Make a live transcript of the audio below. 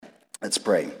Let's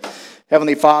pray.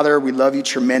 Heavenly Father, we love you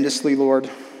tremendously, Lord.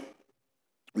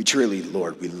 We truly,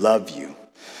 Lord, we love you.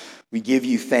 We give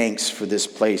you thanks for this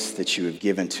place that you have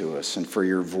given to us and for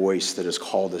your voice that has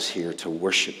called us here to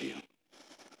worship you.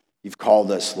 You've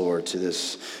called us, Lord, to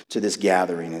this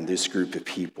gathering and this group of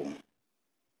people,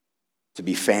 to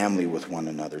be family with one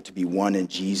another, to be one in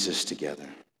Jesus together,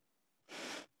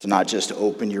 to not just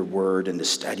open your word and to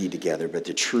study together, but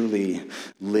to truly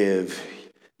live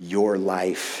your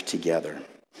life together.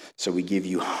 So we give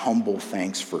you humble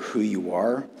thanks for who you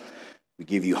are. We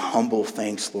give you humble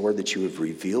thanks, Lord, that you have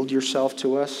revealed yourself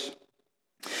to us.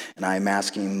 And I am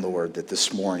asking, Lord, that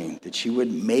this morning, that you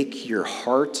would make your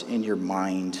heart and your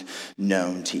mind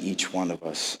known to each one of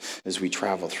us as we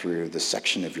travel through this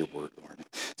section of your word, Lord.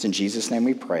 It's in Jesus' name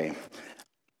we pray.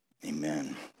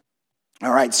 Amen.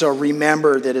 All right, so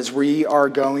remember that as we are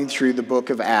going through the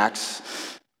book of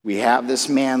Acts, we have this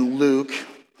man, Luke,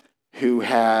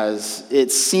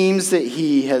 it seems that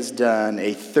he has done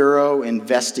a thorough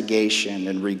investigation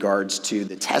in regards to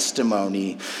the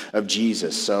testimony of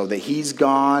Jesus. So that he's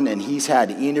gone and he's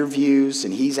had interviews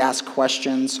and he's asked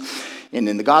questions. And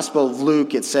in the Gospel of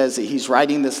Luke, it says that he's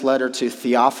writing this letter to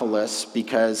Theophilus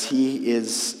because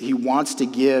he wants to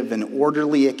give an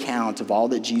orderly account of all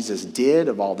that Jesus did,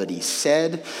 of all that he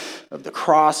said, of the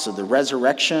cross, of the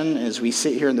resurrection. As we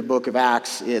sit here in the book of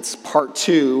Acts, it's part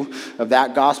 2 of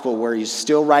that gospel where he's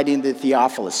still writing to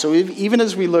Theophilus. So even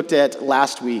as we looked at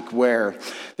last week where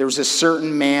there was a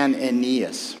certain man,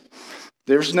 Aeneas,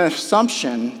 there's an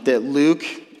assumption that Luke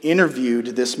interviewed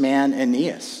this man,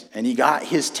 Aeneas, and he got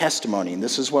his testimony. And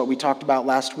this is what we talked about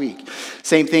last week.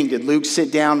 Same thing, did Luke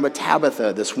sit down with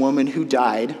Tabitha, this woman who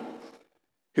died,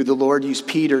 who the Lord used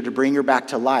Peter to bring her back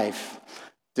to life?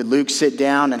 Did Luke sit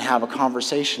down and have a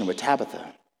conversation with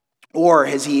Tabitha? Or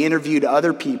has he interviewed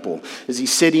other people? Is he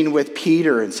sitting with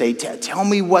Peter and say, tell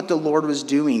me what the Lord was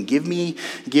doing. Give me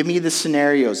the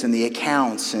scenarios and the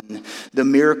accounts and the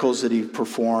miracles that he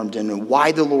performed and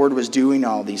why the Lord was doing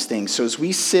all these things. So as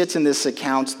we sit in this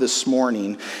account this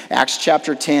morning, Acts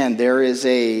chapter 10,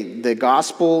 the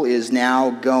gospel is now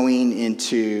going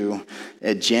into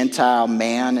a Gentile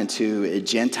man, into a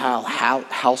Gentile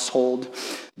household.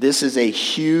 This is a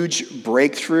huge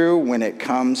breakthrough when it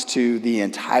comes to the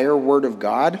entire Word of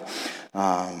God.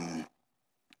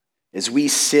 As we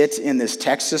sit in this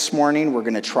text this morning, we're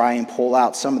going to try and pull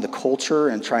out some of the culture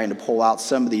and trying to pull out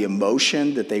some of the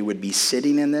emotion that they would be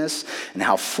sitting in this and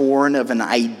how foreign of an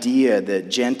idea that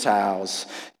Gentiles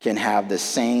can have the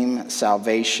same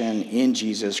salvation in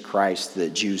Jesus Christ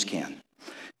that Jews can.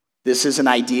 This is an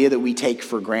idea that we take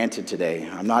for granted today.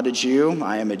 I'm not a Jew,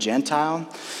 I am a Gentile,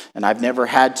 and I've never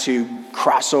had to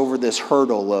cross over this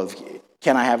hurdle of,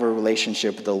 can I have a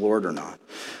relationship with the Lord or not?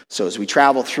 So as we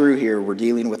travel through here, we're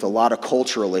dealing with a lot of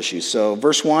cultural issues. So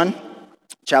verse 1,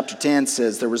 chapter 10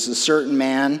 says, there was a certain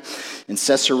man in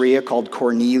Caesarea called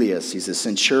Cornelius. He's a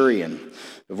centurion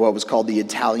of what was called the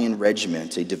Italian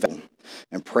regiment, a devout,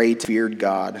 and prayed to feared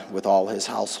God with all his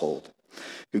household,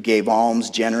 who gave alms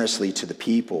generously to the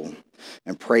people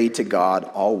and prayed to God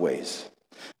always.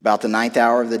 About the 9th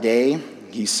hour of the day,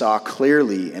 he saw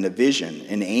clearly in a vision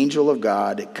an angel of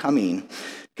God coming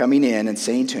in and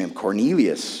saying to him,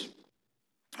 Cornelius.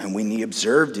 And when he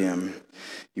observed him,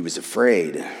 he was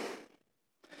afraid and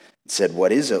said,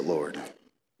 what is it, Lord?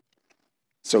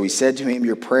 So he said to him,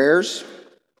 your prayers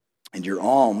and your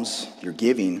alms, your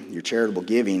giving, your charitable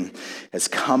giving, has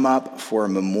come up for a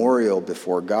memorial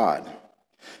before God.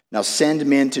 Now send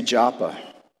men to Joppa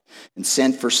and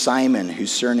send for Simon,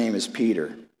 whose surname is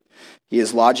Peter. He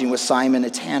is lodging with Simon, a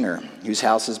tanner, whose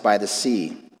house is by the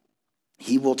sea.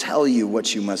 He will tell you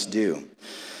what you must do.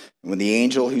 And when the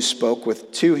angel who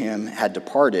spoke to him had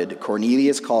departed,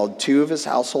 Cornelius called 2 of his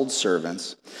household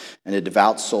servants and a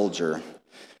devout soldier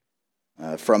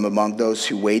from among those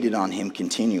who waited on him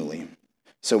continually.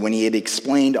 So when he had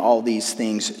explained all these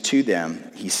things to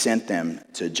them, he sent them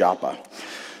to Joppa.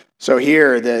 So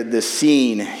here, the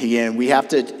scene, again, we have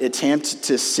to attempt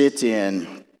to sit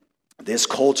in this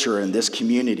culture and this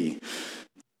community.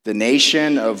 The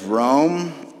nation of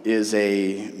Rome is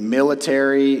a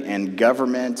military and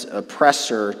government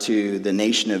oppressor to the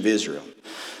nation of Israel.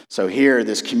 So here,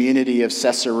 this community of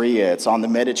Caesarea, it's on the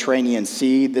Mediterranean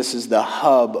Sea. This is the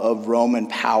hub of Roman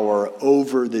power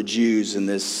over the Jews in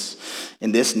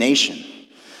this nation.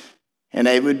 And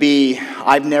it would be,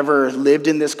 I've never lived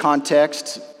in this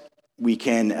context. We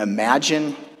can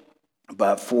imagine,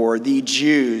 but for the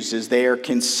Jews, as they are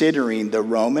considering the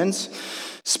Romans,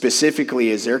 specifically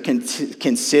as they're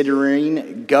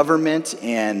considering government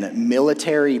and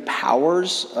military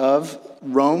powers of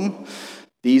Rome,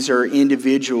 These are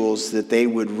individuals that they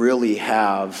would really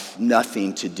have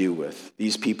nothing to do with.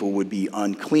 These people would be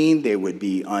unclean, they would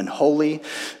be unholy.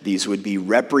 These would be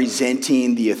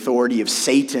representing the authority of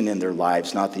Satan in their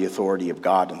lives, not the authority of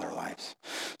God in their lives.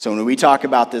 So when we talk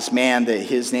about this man, that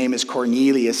his name is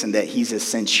Cornelius and that he's a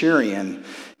centurion,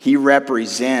 he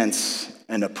represents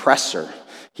an oppressor.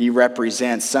 He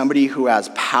represents somebody who has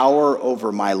power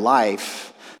over my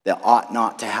life that ought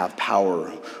not to have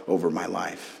power over my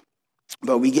life.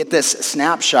 But we get this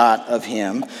snapshot of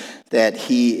him that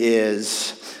he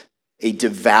is a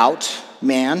devout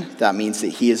man. That means that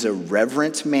he is a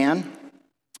reverent man.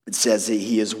 It says that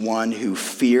he is one who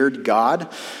feared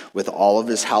God with all of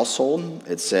his household.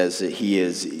 It says that he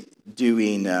is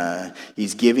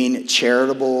he's giving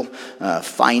charitable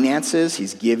finances.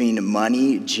 He's giving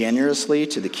money generously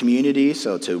to the community,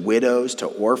 so to widows, to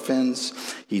orphans.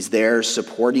 He's there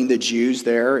supporting the Jews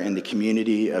there in the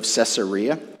community of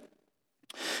Caesarea.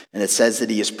 And it says that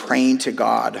he is praying to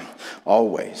God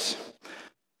always.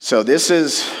 So I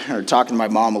was talking to my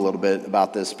mom a little bit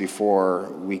about this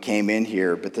before we came in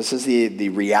here, but this is the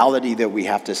reality that we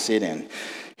have to sit in.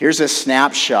 Here's a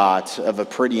snapshot of a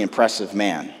pretty impressive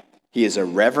man. He is a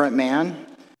reverent man.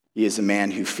 He is a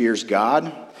man who fears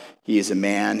God. He is a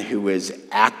man who is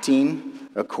acting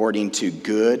according to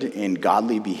good and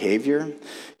godly behavior.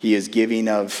 He is giving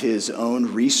of his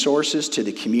own resources to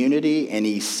the community, and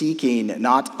he's seeking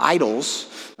not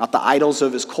idols, not the idols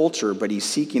of his culture, but he's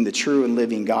seeking the true and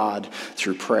living God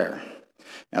through prayer.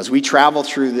 As we travel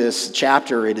through this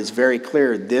chapter, it is very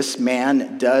clear this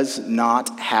man does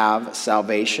not have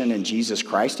salvation in Jesus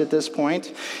Christ at this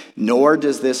point, nor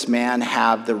does this man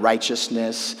have the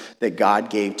righteousness that God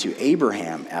gave to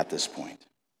Abraham at this point.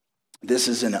 This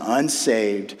is an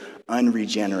unsaved,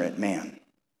 unregenerate man.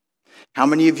 How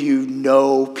many of you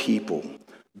know people,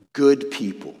 good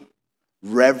people,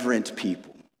 reverent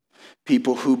people,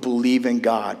 people who believe in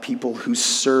God, people who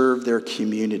serve their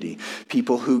community,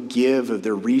 people who give of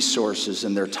their resources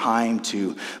and their time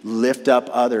to lift up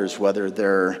others, whether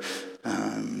they're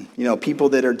people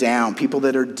that are down, people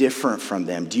that are different from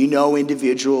them? Do you know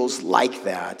individuals like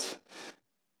that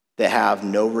have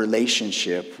no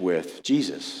relationship with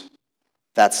Jesus?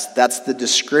 That's the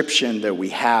description that we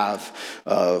have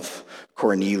of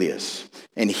Cornelius.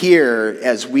 And here,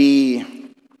 as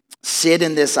we sit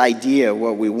in this idea,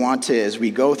 what we want to, as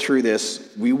we go through this,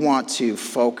 we want to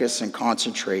focus and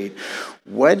concentrate.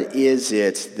 What is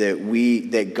it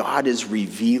that God is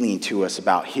revealing to us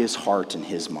about his heart and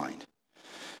his mind?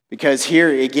 Because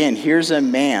here's a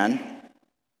man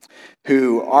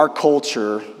who our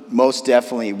culture most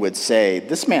definitely would say,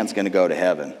 this man's going to go to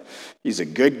heaven. He's a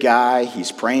good guy.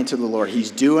 He's praying to the Lord.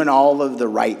 He's doing all of the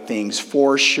right things.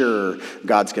 For sure,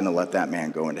 God's going to let that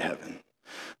man go into heaven.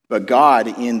 But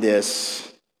God, in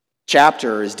this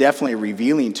chapter, is definitely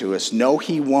revealing to us, no,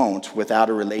 he won't without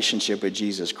a relationship with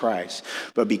Jesus Christ.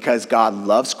 But because God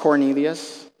loves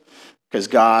Cornelius, because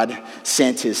God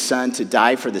sent his son to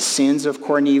die for the sins of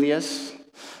Cornelius,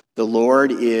 the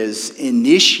Lord is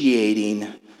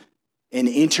initiating an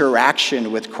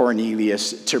interaction with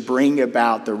Cornelius to bring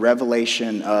about the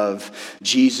revelation of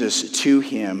Jesus to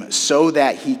him so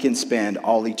that he can spend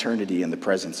all eternity in the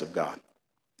presence of God.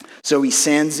 So he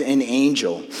sends an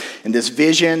angel. And this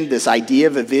vision, this idea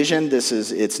of a vision,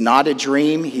 it's not a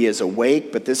dream. He is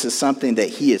awake, but this is something that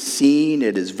he is seeing.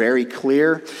 It is very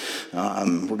clear.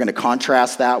 We're going to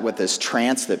contrast that with this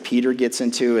trance that Peter gets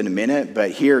into in a minute.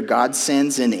 But here, God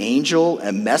sends an angel,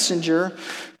 a messenger,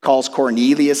 calls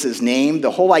Cornelius his name.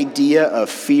 The whole idea of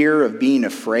fear, of being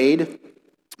afraid.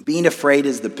 Being afraid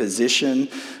is the position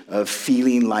of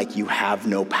feeling like you have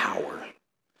no power.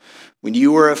 When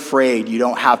you are afraid, you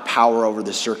don't have power over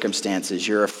the circumstances.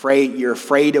 You're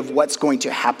afraid of what's going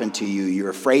to happen to you.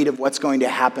 You're afraid of what's going to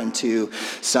happen to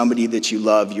somebody that you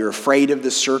love. You're afraid of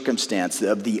the circumstance,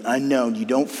 of the unknown. You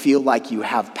don't feel like you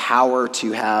have power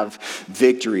to have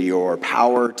victory or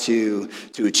power to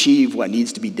achieve what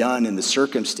needs to be done in the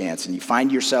circumstance. And you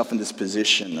find yourself in this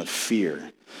position of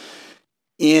fear.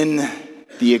 In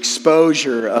the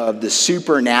exposure of the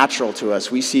supernatural to us,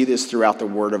 we see this throughout the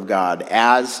Word of God.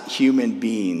 As human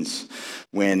beings,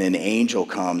 when an angel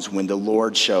comes, when the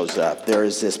Lord shows up, there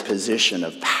is this position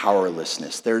of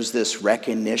powerlessness. There's this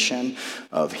recognition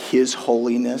of his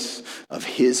holiness, of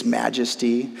his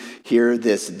majesty. Here,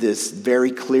 this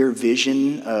very clear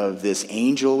vision of this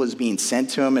angel is being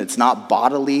sent to him. It's not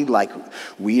bodily, like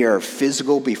we are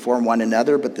physical before one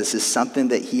another, but this is something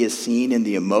that he has seen, and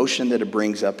the emotion that it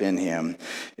brings up in him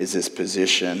is this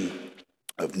position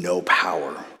of no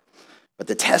power. But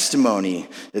the testimony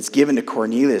that's given to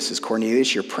Cornelius is,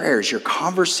 Cornelius, your prayers, your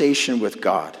conversation with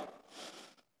God,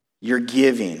 your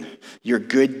giving, your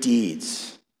good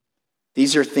deeds.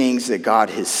 These are things that God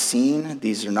has seen.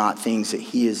 These are not things that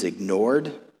he has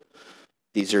ignored.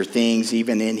 These are things,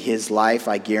 even in his life,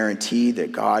 I guarantee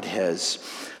that God has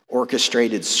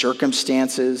orchestrated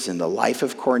circumstances in the life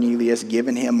of Cornelius,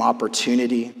 given him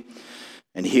opportunity.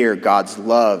 And here, God's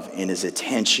love and his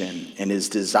attention and his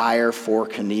desire for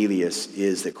Cornelius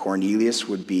is that Cornelius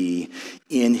would be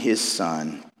in his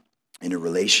son in a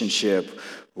relationship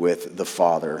with the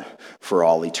Father for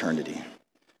all eternity.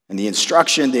 And the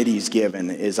instruction that he's given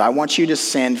is, I want you to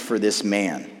send for this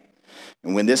man.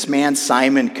 And when this man,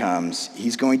 Simon, comes,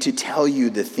 he's going to tell you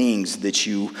the things that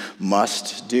you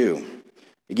must do.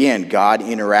 Again, God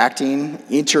intervening,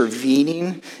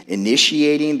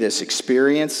 initiating this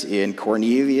experience in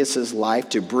Cornelius' life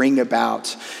to bring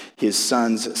about his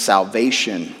son's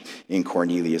salvation in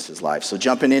Cornelius' life. So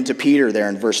jumping into Peter there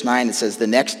in verse 9, it says the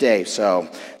next day. So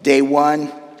day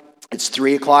one, it's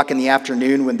 3:00 in the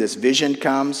afternoon when this vision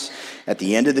comes. At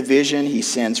the end of the vision, he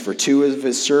sends for 2 of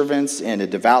his servants and a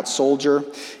devout soldier,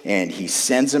 and he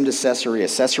sends them to Caesarea.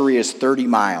 Caesarea is 30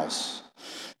 miles.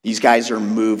 These guys are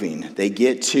moving. They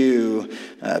get to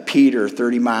Peter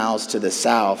 30 miles to the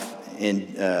south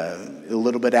in a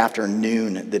little bit after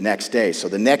noon the next day. So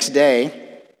the next day,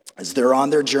 as they're on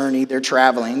their journey, they're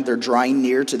traveling, they're drawing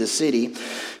near to the city,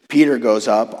 Peter goes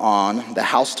up on the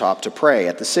housetop to pray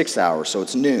at the 6th hour, so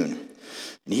it's noon.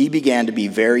 And he began to be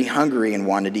very hungry and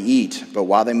wanted to eat. But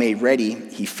while they made ready,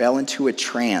 he fell into a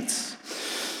trance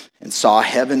and saw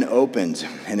heaven opened,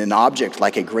 and an object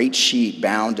like a great sheet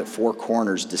bound at 4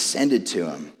 corners descended to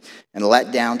him and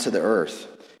let down to the earth.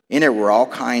 In it were all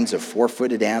kinds of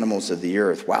 4-footed animals of the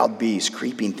earth, wild beasts,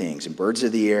 creeping things, and birds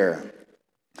of the air.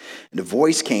 And a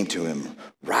voice came to him,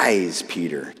 "Rise,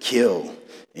 Peter, kill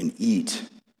and eat."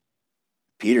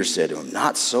 Peter said to him,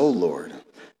 "Not so, Lord,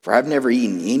 for I've never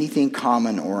eaten anything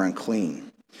common or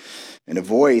unclean." And a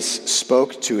voice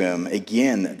spoke to him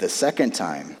again the second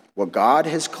time, "What God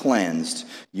has cleansed,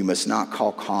 you must not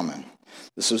call common."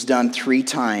 This was done 3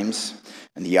 times,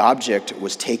 and the object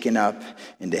was taken up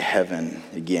into heaven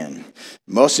again.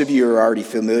 Most of you are already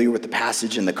familiar with the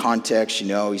passage in the context. You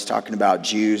know, he's talking about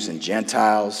Jews and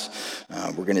Gentiles.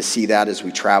 We're going to see that as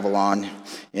we travel on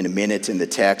in a minute in the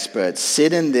text. But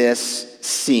sit in this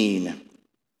scene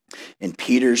in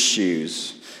Peter's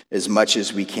shoes as much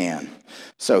as we can.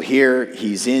 So here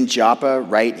he's in Joppa,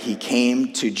 right? He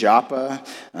came to Joppa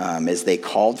as they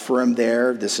called for him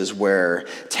there. This is where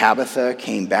Tabitha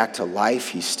came back to life.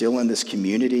 He's still in this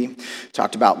community.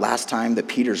 Talked about last time that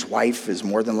Peter's wife is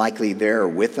more than likely there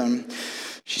with him.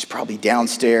 She's probably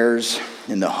downstairs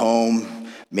in the home,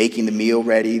 making the meal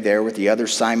ready there with the other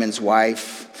Simon's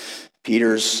wife.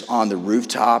 Peter's on the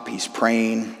rooftop. He's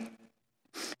praying.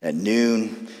 At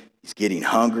noon, he's getting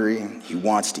hungry. He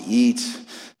wants to eat.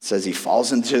 It says he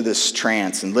falls into this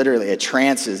trance, and literally a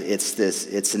trance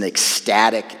it's an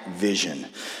ecstatic vision.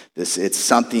 It's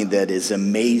something that is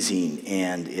amazing,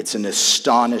 and it's an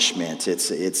astonishment.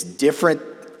 It's different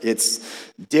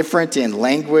in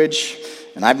language,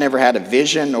 and I've never had a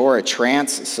vision or a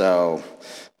trance, so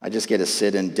I just get to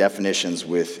sit in definitions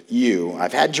with you.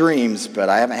 I've had dreams, but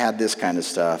I haven't had this kind of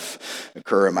stuff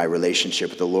occur in my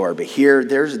relationship with the Lord. But here,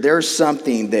 there's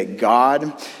something that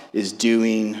God is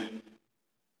doing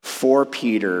for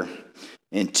Peter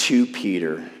and to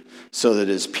Peter, so that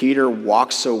as Peter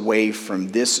walks away from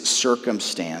this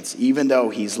circumstance, even though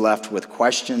he's left with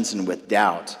questions and with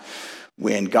doubt,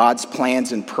 when God's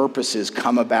plans and purposes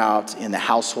come about in the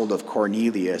household of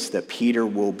Cornelius, that Peter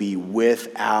will be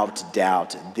without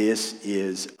doubt, this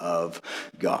is of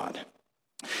God.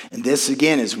 And this,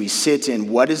 again, as we sit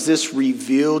in, what does this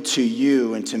reveal to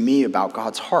you and to me about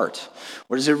God's heart?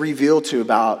 What does it reveal to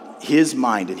about his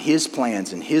mind and his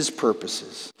plans and his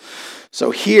purposes? So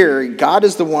here, God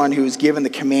is the one who has given the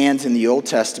commands in the Old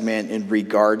Testament in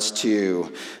regards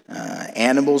to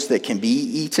animals that can be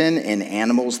eaten and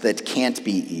animals that can't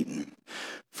be eaten.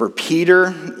 For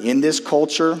Peter, in this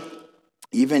culture,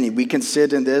 even we can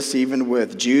sit in this even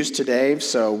with Jews today.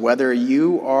 So whether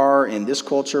you are in this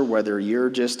culture, whether you're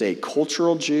just a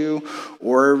cultural Jew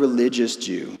or a religious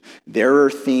Jew, there are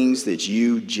things that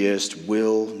you just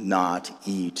will not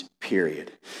eat,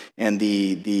 period. And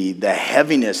the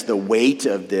heaviness, the weight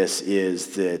of this is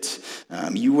that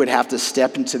you would have to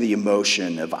step into the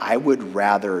emotion of, I would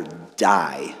rather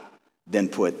die than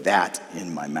put that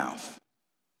in my mouth.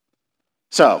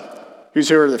 So, who's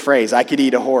heard of the phrase, I could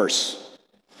eat a horse?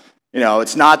 You know,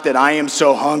 it's not that I am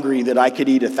so hungry that I could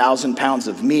eat 1,000 pounds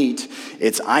of meat.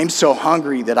 It's I'm so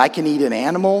hungry that I can eat an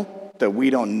animal that we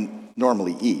don't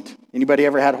normally eat. Anybody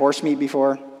ever had horse meat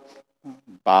before?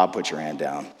 Bob, put your hand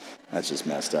down. That's just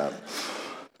messed up.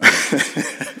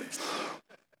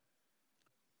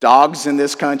 Dogs in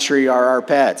this country are our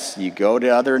pets. You go to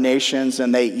other nations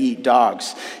and they eat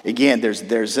dogs. Again,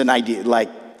 there's an idea, like,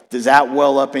 does that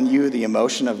well up in you, the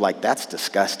emotion of like, that's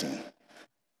disgusting?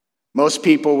 Most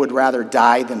people would rather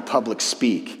die than public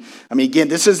speak. I mean, again,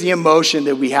 this is the emotion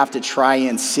that we have to try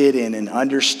and sit in and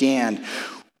understand.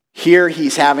 Here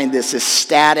he's having this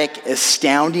ecstatic,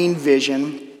 astounding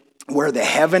vision where the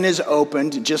heaven is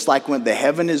opened, just like when the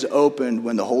heaven is opened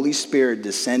when the Holy Spirit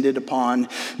descended upon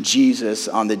Jesus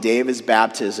on the day of his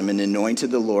baptism and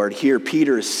anointed the Lord. Here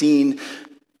Peter is seeing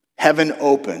heaven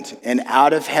opened, and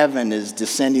out of heaven is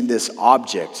descending this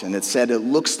object, and it said it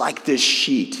looks like this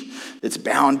sheet that's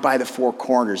bound by the four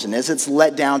corners, and as it's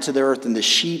let down to the earth and the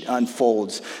sheet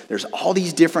unfolds, there's all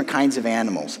these different kinds of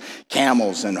animals: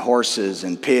 camels and horses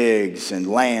and pigs and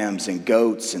lambs and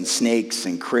goats and snakes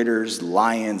and critters,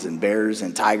 lions and bears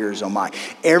and tigers, oh my,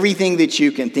 everything that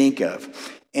you can think of.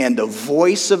 And the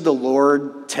voice of the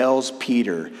Lord tells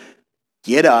Peter,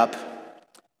 get up,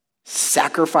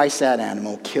 sacrifice that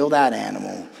animal, kill that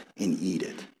animal, and eat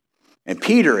it. And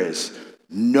Peter is,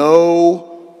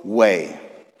 no way.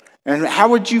 And how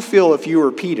would you feel if you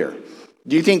were Peter?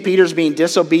 Do you think Peter's being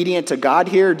disobedient to God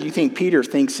here? Or do you think Peter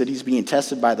thinks that he's being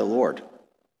tested by the Lord?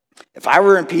 If I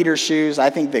were in Peter's shoes,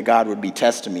 I think that God would be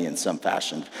testing me in some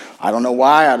fashion. I don't know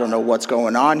why. I don't know what's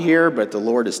going on here, but the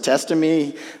Lord is testing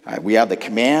me. We have the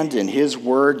command in his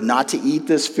word not to eat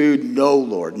this food. No,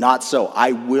 Lord, not so.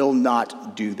 I will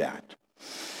not do that.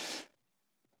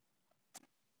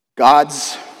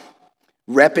 God's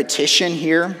repetition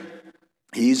here,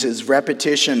 he uses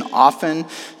repetition often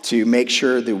to make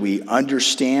sure that we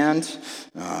understand,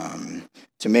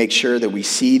 to make sure that we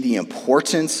see the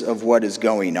importance of what is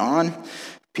going on.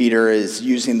 Peter is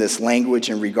using this language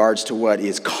in regards to what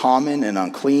is common and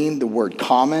unclean. The word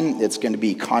common, it's going to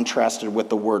be contrasted with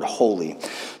the word holy.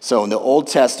 So in the Old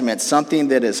Testament, something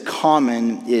that is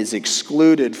common is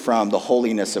excluded from the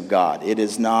holiness of God. It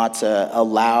is not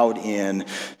allowed in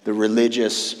the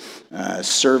religious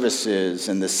services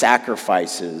and the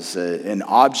sacrifices. An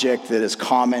object that is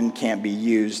common can't be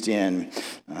used in,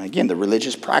 again, the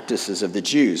religious practices of the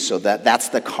Jews. So that's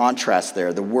the contrast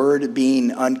there. The word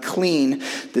being unclean,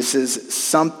 this is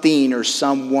something or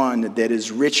someone that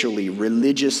is ritually,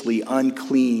 religiously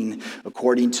unclean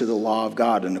according to the law of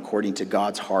God and according to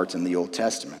God's heart in the Old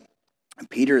Testament. And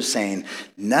Peter is saying,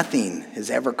 nothing has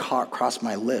ever crossed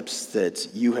my lips that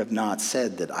you have not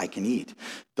said that I can eat.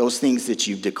 Those things that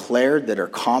you've declared that are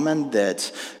common,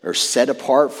 that are set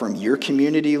apart from your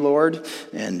community, Lord,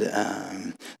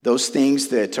 and those things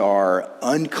that are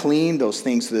unclean, those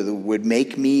things that would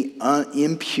make me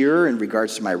impure in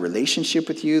regards to my relationship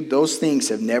with you, those things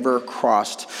have never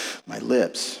crossed my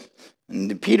lips.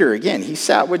 And Peter, again, he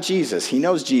sat with Jesus. He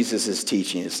knows Jesus is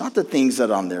teaching. It's not the things that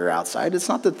are on their outside. It's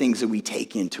not the things that we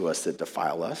take into us that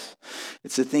defile us.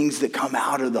 It's the things that come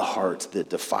out of the heart that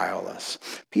defile us.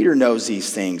 Peter knows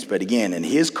these things, but again, in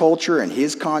his culture, in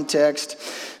his context,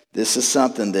 this is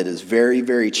something that is very,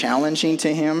 very challenging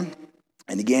to him.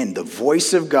 And again, the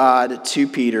voice of God to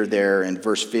Peter there in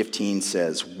verse 15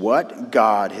 says, what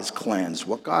God has cleansed,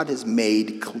 what God has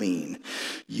made clean,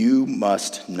 you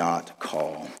must not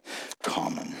call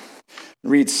common.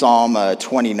 Read Psalm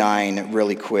 29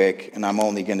 really quick, and I'm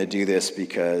only going to do this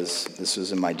because this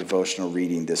was in my devotional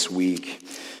reading this week,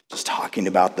 just talking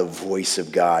about the voice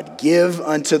of God. Give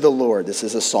unto the Lord. This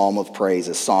is a psalm of praise,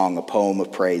 a song, a poem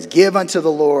of praise. Give unto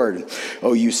the Lord,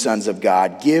 O you sons of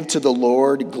God. Give to the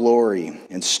Lord glory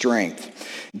and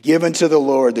strength. Give unto the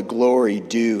Lord the glory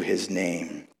due his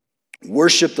name.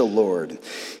 Worship the Lord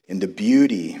in the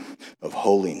beauty of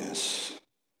holiness.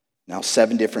 Now,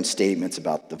 7 different statements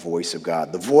about the voice of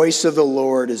God. The voice of the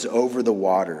Lord is over the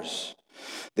waters.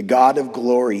 The God of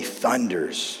glory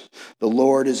thunders. The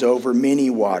Lord is over many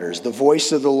waters. The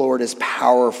voice of the Lord is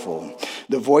powerful.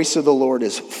 The voice of the Lord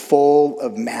is full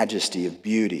of majesty, of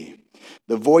beauty.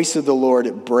 The voice of the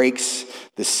Lord breaks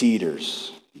the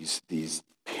cedars, these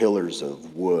pillars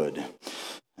of wood.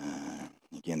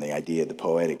 Again, the idea of the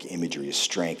poetic imagery of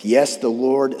strength. Yes, the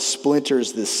Lord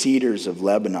splinters the cedars of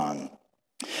Lebanon.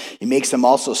 He makes them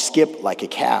also skip like a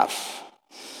calf.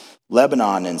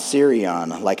 Lebanon and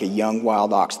Syrian like a young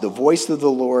wild ox. The voice of the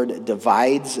Lord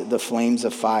divides the flames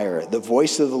of fire. The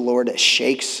voice of the Lord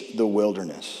shakes the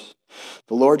wilderness.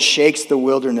 The Lord shakes the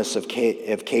wilderness of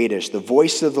Kadesh. The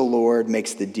voice of the Lord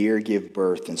makes the deer give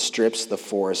birth and strips the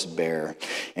forest bare.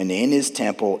 And in his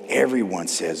temple, everyone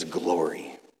says, glory.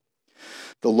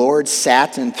 The Lord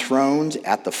sat enthroned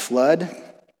at the flood,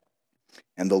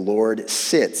 and the Lord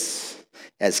sits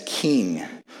as king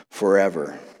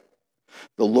forever.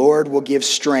 The Lord will give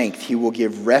strength. He will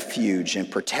give refuge and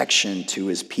protection to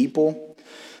his people.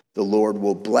 The Lord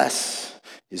will bless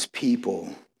his people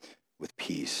with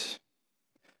peace.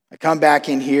 I come back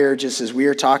in here just as we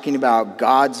are talking about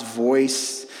God's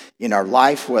voice in our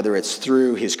life, whether it's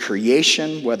through his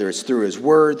creation, whether it's through his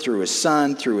word, through his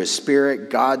son, through his spirit.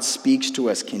 God speaks to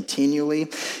us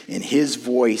continually, and his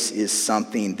voice is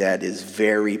something that is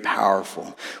very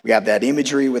powerful. We have that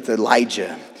imagery with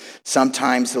Elijah.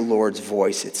 Sometimes the Lord's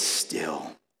voice, it's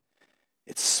still,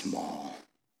 it's small.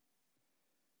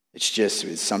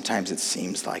 Sometimes it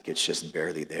seems like it's just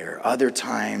barely there. Other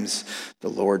times, the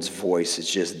Lord's voice is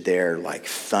just there like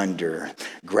thunder,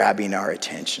 grabbing our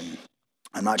attention.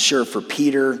 I'm not sure for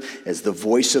Peter, as the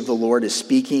voice of the Lord is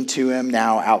speaking to him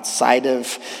now outside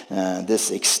of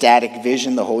this ecstatic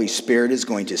vision, the Holy Spirit is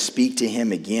going to speak to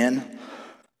him again.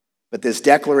 But this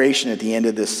declaration at the end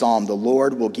of this psalm, the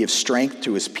Lord will give strength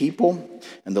to his people,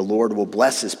 and the Lord will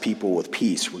bless his people with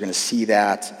peace. We're going to see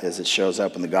that as it shows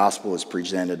up in the gospel as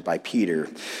presented by Peter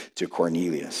to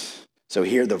Cornelius. So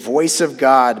here, the voice of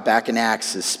God back in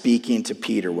Acts is speaking to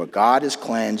Peter. What God has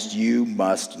cleansed, you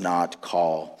must not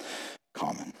call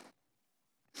common.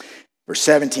 Verse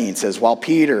 17 says, while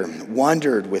Peter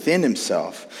wondered within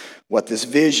himself what this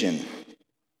vision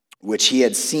which he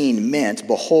had seen meant,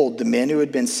 behold, the men who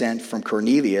had been sent from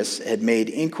Cornelius had made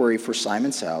inquiry for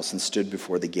Simon's house and stood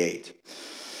before the gate.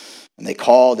 And they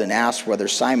called and asked whether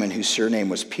Simon, whose surname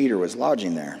was Peter, was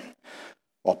lodging there.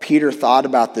 While Peter thought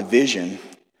about the vision,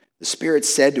 the Spirit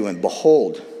said to him,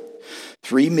 behold,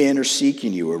 3 men are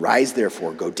seeking you. Arise,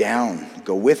 therefore, go down,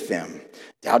 go with them,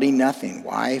 doubting nothing.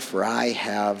 Why? For I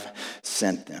have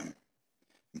sent them.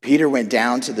 Peter went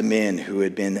down to the men who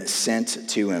had been sent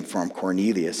to him from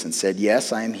Cornelius and said,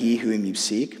 yes, I am he whom you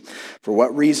seek. For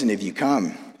what reason have you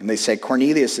come? And they said,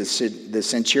 Cornelius is the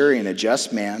centurion, a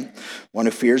just man, one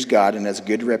who fears God and has a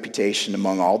good reputation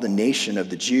among all the nation of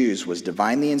the Jews, was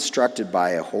divinely instructed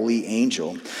by a holy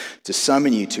angel to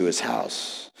summon you to his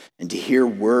house and to hear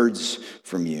words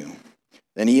from you.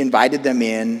 Then he invited them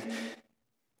in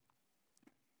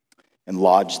and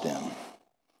lodged them.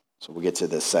 So we'll get to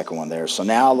the second one there. So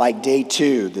now, like day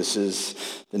 2, this is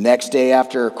the next day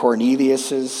after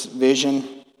Cornelius's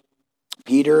vision.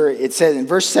 Peter, it says in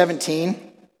verse 17,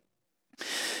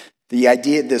 the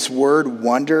idea, this word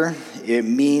wonder, it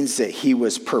means that he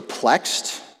was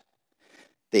perplexed,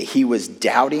 that he was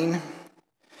doubting,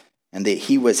 and that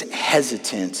he was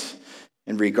hesitant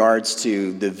in regards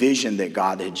to the vision that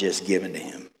God had just given to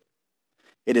him.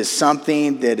 It is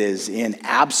something that is in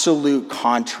absolute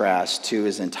contrast to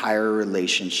his entire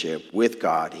relationship with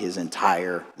God, his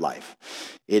entire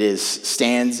life. It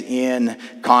stands in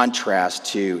contrast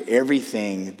to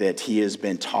everything that he has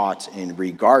been taught in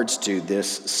regards to this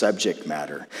subject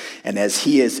matter. And as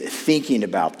he is thinking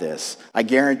about this, I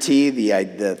guarantee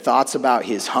the thoughts about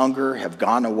his hunger have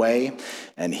gone away,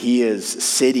 and he is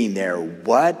sitting there.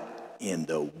 What in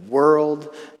the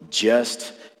world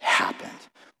just happened?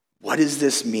 What does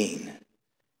this mean?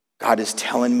 God is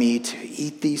telling me to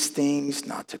eat these things,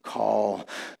 not to call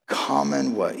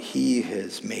common what he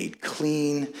has made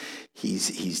clean.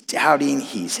 He's doubting,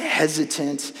 he's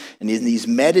hesitant, and he's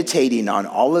meditating on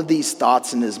all of these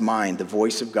thoughts in his mind. The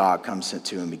voice of God comes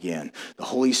to him again. The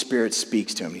Holy Spirit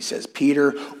speaks to him. He says,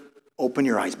 Peter, open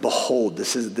your eyes. Behold,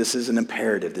 this is an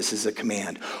imperative. This is a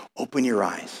command. Open your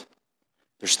eyes.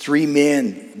 There's 3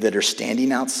 men that are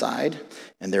standing outside,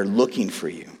 and they're looking for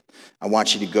you. I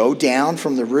want you to go down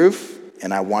from the roof,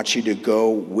 and I want you to go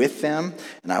with them,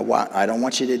 and I don't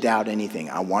want you to doubt anything.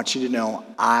 I want you to know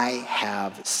I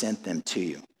have sent them to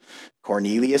you.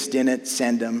 Cornelius didn't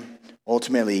send them.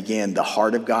 Ultimately, again, the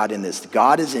heart of God in this.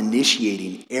 God is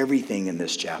initiating everything in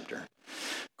this chapter.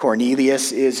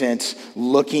 Cornelius isn't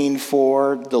looking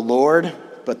for the Lord,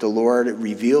 but the Lord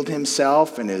revealed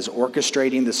himself and is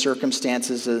orchestrating the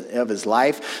circumstances of his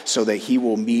life so that he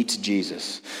will meet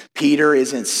Jesus. Peter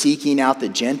isn't seeking out the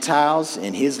Gentiles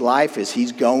in his life as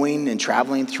he's going and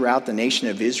traveling throughout the nation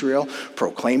of Israel,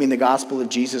 proclaiming the gospel of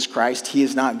Jesus Christ. He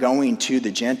is not going to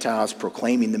the Gentiles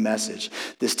proclaiming the message.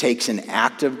 This takes an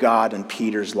act of God in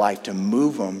Peter's life to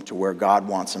move him to where God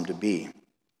wants him to be.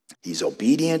 He's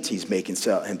obedient. He's making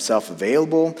himself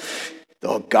available.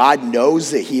 Though God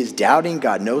knows that he is doubting,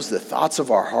 God knows the thoughts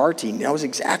of our heart. He knows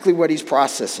exactly what he's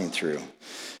processing through.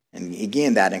 And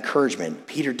again, that encouragement,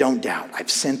 Peter, don't doubt.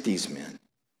 I've sent these men.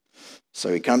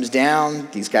 So he comes down.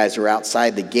 These guys are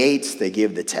outside the gates. They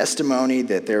give the testimony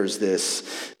that there's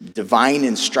this divine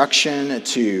instruction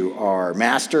to our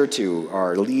master, to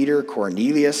our leader,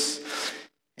 Cornelius.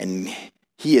 And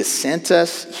he has sent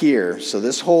us here. So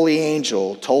this holy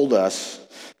angel told us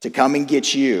to come and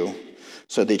get you,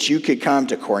 so that you could come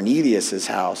to Cornelius'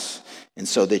 house and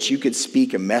so that you could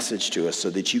speak a message to us, so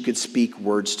that you could speak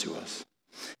words to us.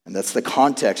 And that's the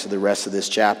context of the rest of this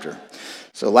chapter.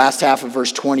 So last half of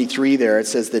verse 23 there, it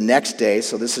says the next day,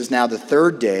 so this is now the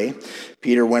third day,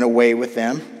 Peter went away with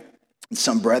them, and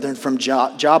some brethren from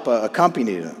Joppa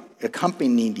accompanied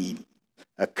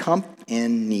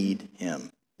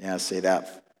him. Yeah, say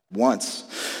that once.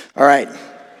 All right.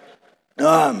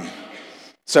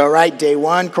 Day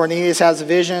one, Cornelius has a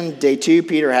vision. Day two,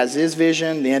 Peter has his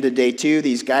vision. The end of day two,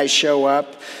 these guys show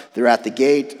up. They're at the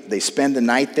gate. They spend the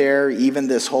night there. Even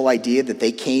this whole idea that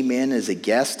they came in as a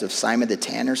guest of Simon the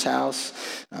tanner's house,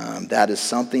 that is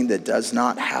something that does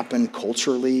not happen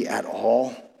culturally at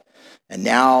all. And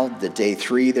now, the day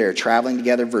three, they're traveling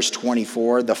together. Verse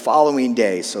 24, the following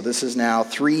day. So this is now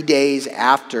 3 days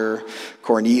after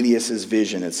Cornelius'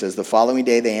 vision. It says, the following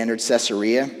day they entered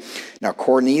Caesarea. Now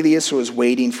Cornelius was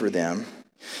waiting for them,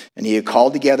 and he had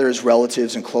called together his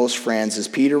relatives and close friends. As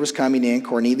Peter was coming in,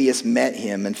 Cornelius met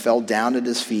him and fell down at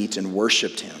his feet and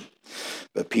worshipped him.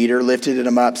 But Peter lifted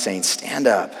him up, saying, stand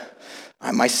up.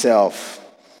 I myself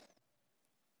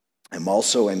am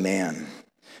also a man.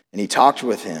 And he talked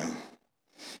with him,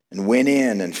 and went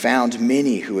in and found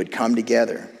many who had come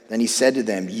together. Then he said to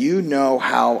them, you know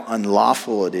how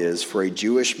unlawful it is for a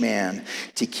Jewish man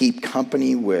to keep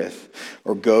company with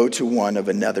or go to one of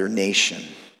another nation.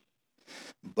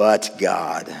 But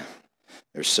God,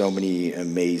 there's so many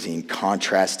amazing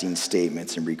contrasting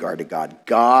statements in regard to God.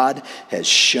 God has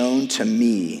shown to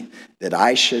me that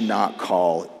I should not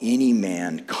call any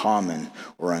man common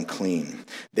or unclean.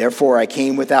 Therefore, I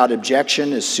came without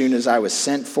objection as soon as I was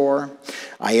sent for.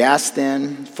 I asked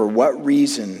then, for what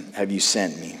reason have you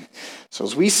sent me? So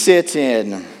as we sit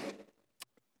in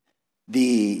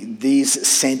these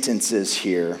sentences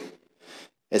here,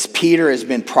 as Peter has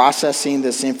been processing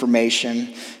this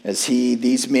information, as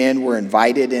these men were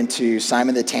invited into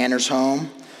Simon the tanner's home,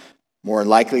 more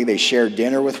likely they shared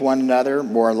dinner with one another.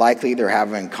 More likely they're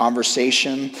having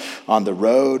conversation on the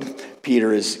road.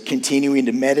 Peter is continuing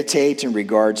to meditate in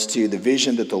regards to the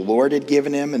vision that the Lord had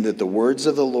given him and that the words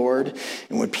of the Lord.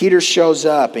 And when Peter shows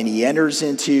up and he enters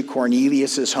into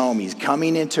Cornelius' home, he's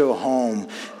coming into a home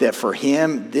that for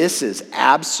him, this is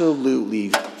absolutely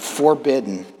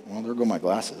forbidden. Well, there go my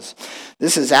glasses.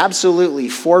 This is absolutely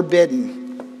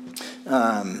forbidden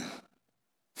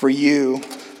for you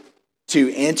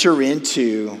to enter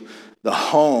into the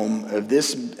home of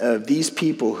these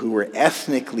people who were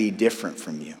ethnically different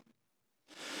from you.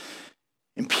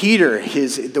 And Peter,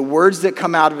 the words that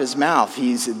come out of his mouth,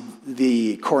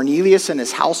 the Cornelius and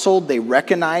his household, they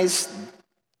recognize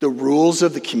the rules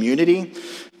of the community.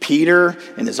 Peter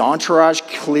and his entourage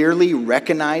clearly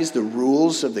recognize the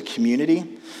rules of the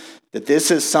community. That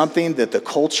this is something that the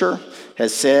culture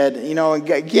has said,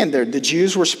 again, the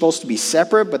Jews were supposed to be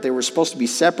separate, but they were supposed to be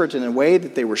separate in a way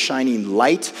that they were shining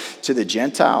light to the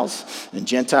Gentiles, and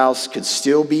Gentiles could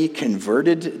still be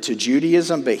converted to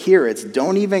Judaism, but here it's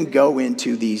don't even go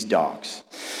into these dogs.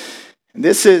 And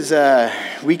this is,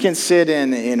 we can sit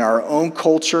in our own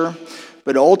culture,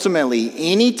 but ultimately,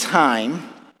 any time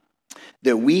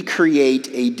that we create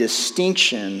a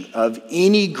distinction of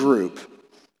any group,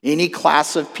 any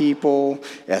class of people,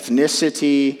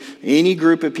 ethnicity, any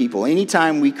group of people,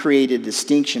 anytime we create a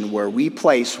distinction where we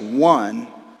place one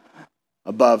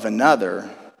above another,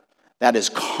 that is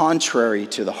contrary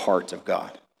to the heart of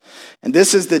God. And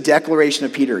this is the declaration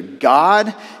of Peter. God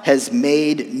has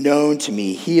made known to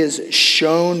me, he has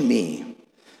shown me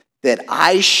that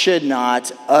I should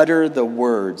not utter the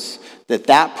words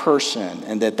that person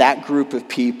and that group of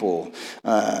people,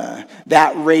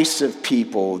 that race of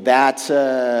people,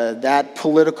 that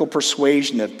political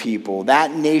persuasion of people,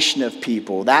 that nation of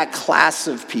people, that class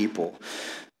of people,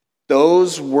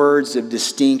 those words of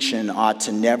distinction ought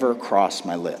to never cross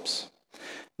my lips.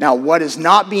 Now, what is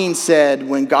not being said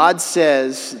when God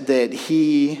says that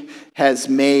he has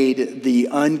made the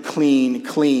unclean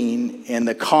clean and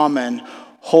the common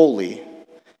holy,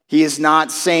 he is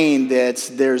not saying that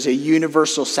there's a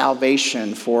universal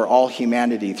salvation for all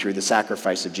humanity through the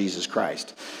sacrifice of Jesus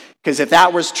Christ. Because if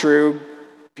that was true,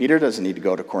 Peter doesn't need to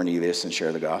go to Cornelius and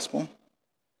share the gospel.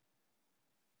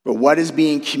 But what is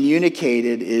being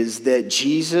communicated is that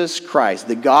Jesus Christ,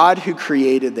 the God who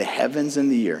created the heavens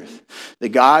and the earth, the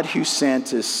God who sent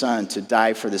his Son to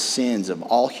die for the sins of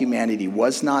all humanity,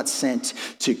 was not sent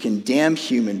to condemn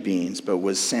human beings, but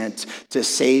was sent to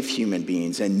save human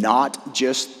beings, and not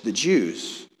just the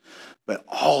Jews, but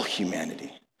all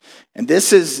humanity. And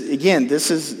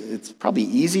it's probably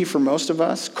easy for most of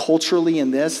us. Culturally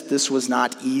in this was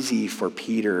not easy for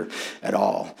Peter at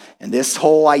all. And this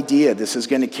whole idea, this is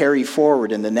going to carry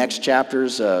forward in the next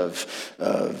chapters of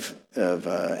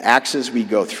Acts as we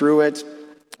go through it.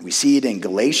 We see it in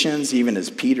Galatians, even as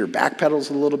Peter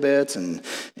backpedals a little bit and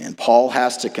Paul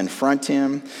has to confront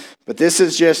him. But this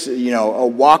is just, a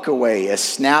walk away, a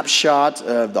snapshot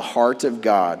of the heart of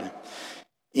God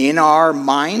in our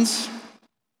minds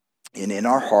and in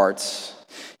our hearts,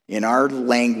 in our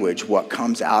language, what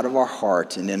comes out of our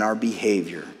heart and in our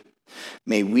behavior.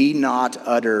 May we not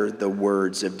utter the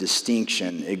words of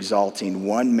distinction, exalting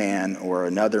one man or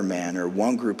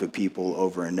one group of people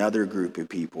over another group of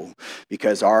people,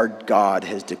 because our God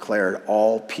has declared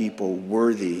all people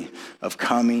worthy of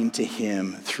coming to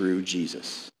him through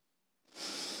Jesus.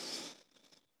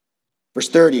 Verse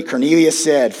 30, Cornelius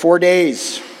said, 4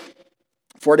 days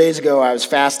ago I was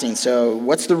fasting. So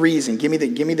what's the reason? Give me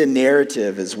the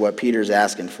narrative is what Peter's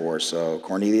asking for. So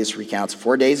Cornelius recounts,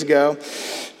 4 days ago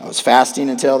I was fasting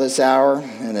until this hour,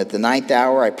 and at the 9th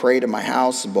hour I prayed in my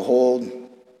house, and behold,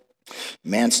 a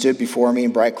man stood before me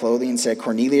in bright clothing and said,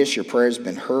 Cornelius, your prayer has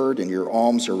been heard, and your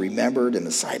alms are remembered in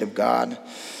the sight of God.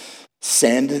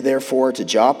 Send, therefore, to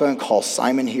Joppa and call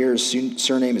Simon here. His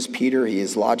surname is Peter. He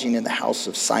is lodging in the house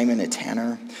of Simon a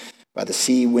tanner by the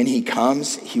sea. When he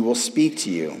comes, he will speak to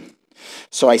you.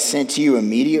 So I sent to you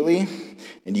immediately,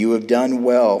 and you have done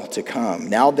well to come.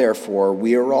 Now, therefore,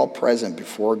 we are all present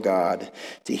before God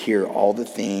to hear all the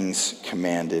things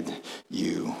commanded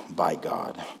you by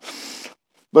God.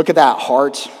 Look at that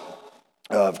heart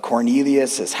of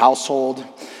Cornelius, his household.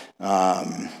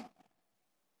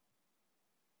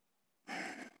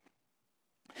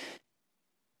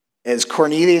 As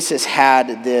Cornelius has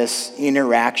had this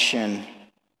interaction,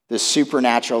 this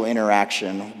supernatural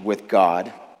interaction with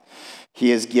God,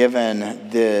 he has given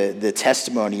the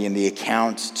testimony and the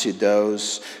account to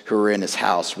those who are in his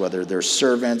house, whether they're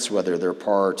servants, whether they're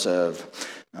part of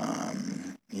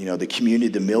the community,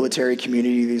 the military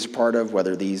community he's a part of,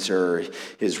 whether these are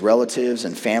his relatives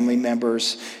and family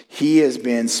members. He has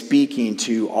been speaking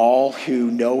to all who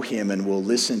know him and will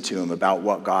listen to him about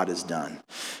what God has done.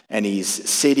 And he's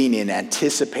sitting in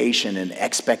anticipation and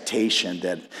expectation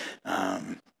that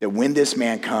when this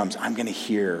man comes, I'm going to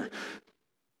hear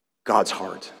God's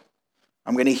heart.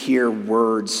 I'm going to hear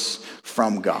words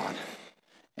from God.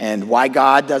 And why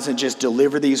God doesn't just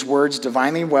deliver these words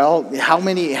divinely? Well,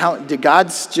 did God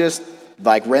just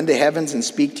rend the heavens and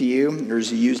speak to you? Or has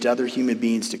he used other human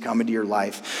beings to come into your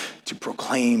life to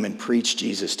proclaim and preach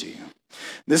Jesus to you?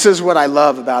 This is what I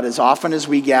love about as often as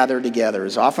we gather together,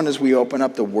 as often as we open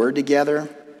up the word together,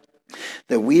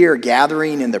 that we are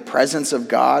gathering in the presence of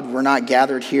God. We're not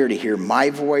gathered here to hear my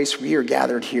voice. We are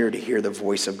gathered here to hear the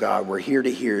voice of God. We're here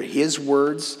to hear his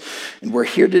words, and we're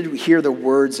here to hear the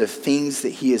words of things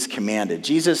that he has commanded.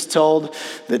 Jesus told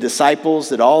the disciples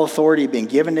that all authority had been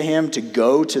given to him to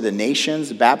go to the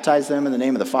nations, baptize them in the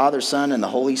name of the Father, Son, and the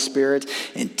Holy Spirit,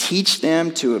 and teach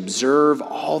them to observe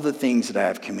all the things that I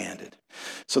have commanded.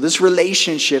 So this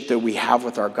relationship that we have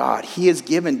with our God, he has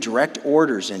given direct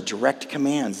orders and direct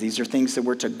commands. These are things that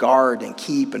we're to guard and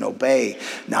keep and obey,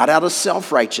 not out of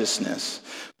self-righteousness,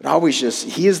 but always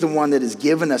he is the one that has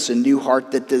given us a new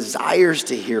heart that desires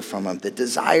to hear from him, that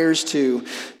desires to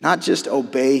not just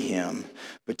obey him,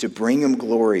 but to bring him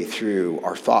glory through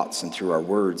our thoughts and through our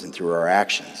words and through our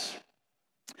actions.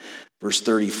 Verse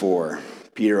 34,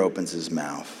 Peter opens his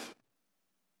mouth.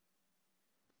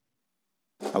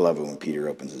 I love it when Peter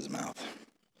opens his mouth.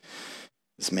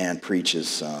 This man preaches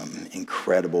some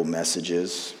incredible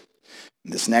messages.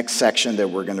 This next section that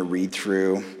we're going to read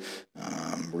through,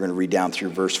 we're going to read down through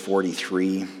verse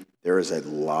 43. There is a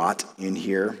lot in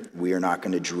here. We are not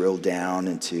going to drill down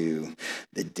into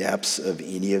the depths of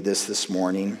any of this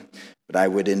morning, but I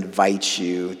would invite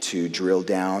you to drill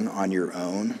down on your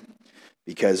own.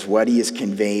 Because what he is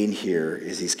conveying here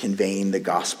is he's conveying the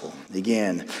gospel.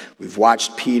 Again, we've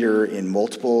watched Peter in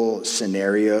multiple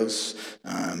scenarios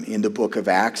in the book of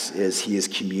Acts as he is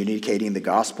communicating the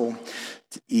gospel.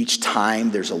 Each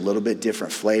time there's a little bit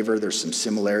different flavor. There's some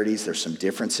similarities. There's some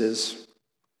differences.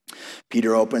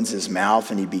 Peter opens his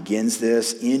mouth and he begins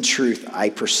this. In truth,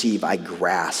 I perceive, I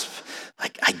grasp,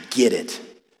 I get it,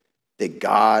 that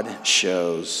God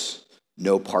shows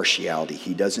no partiality.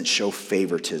 He doesn't show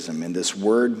favoritism. And this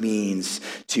word means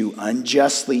to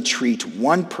unjustly treat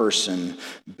one person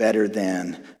better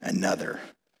than another.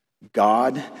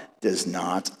 God does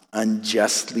not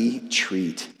unjustly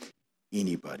treat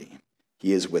anybody.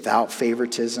 He is without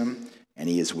favoritism, and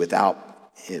he is without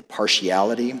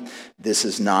partiality. This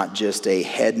is not just a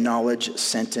head knowledge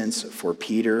sentence for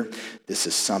Peter. This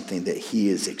is something that he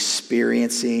is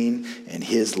experiencing, and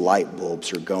his light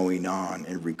bulbs are going on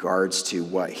in regards to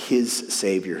what his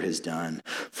Savior has done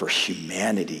for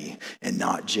humanity and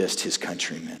not just his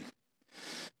countrymen.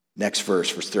 Next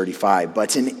verse 35.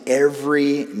 But in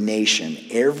every nation,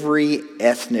 every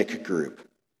ethnic group,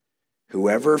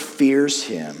 whoever fears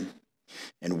him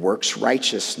and works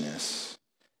righteousness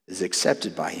is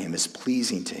accepted by him, is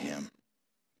pleasing to him.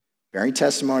 Bearing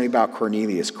testimony about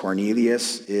Cornelius.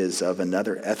 Cornelius is of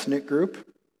another ethnic group.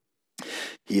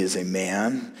 He is a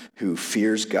man who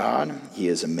fears God. He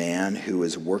is a man who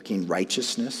is working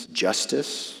righteousness,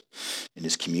 justice in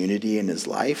his community and his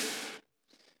life.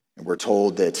 And we're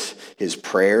told that his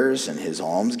prayers and his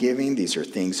almsgiving, these are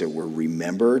things that were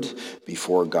remembered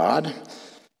before God.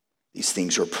 These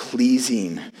things were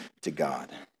pleasing to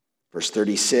God. Verse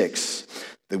 36,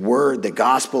 the word, the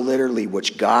gospel literally,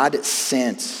 which God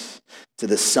sent to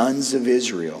the sons of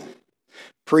Israel,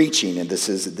 preaching, and this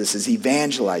is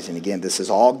evangelizing. Again, this is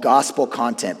all gospel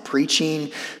content,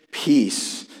 preaching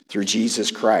peace through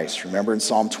Jesus Christ. Remember in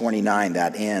Psalm 29,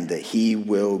 that end, that he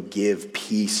will give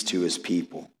peace to his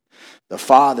people. The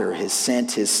Father has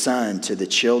sent his Son to the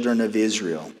children of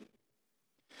Israel,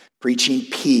 preaching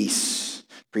peace,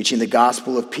 preaching the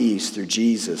gospel of peace through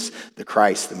Jesus, the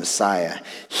Christ, the Messiah.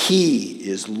 He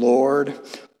is Lord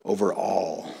over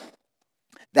all.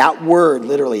 That word,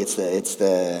 literally, it's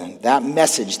that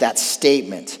message, that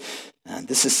statement.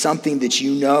 This is something that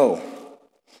you know.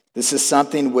 This is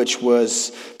something which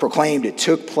was proclaimed. It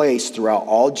took place throughout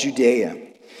all Judea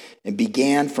and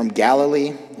began from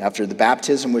Galilee after the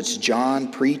baptism which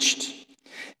John preached,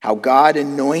 how God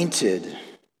anointed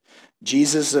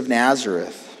Jesus of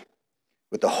Nazareth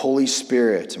with the Holy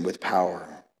Spirit and with power.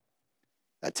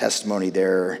 That testimony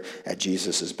there at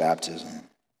Jesus' baptism.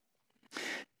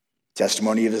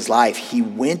 Testimony of his life. He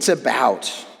went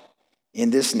about in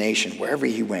this nation, wherever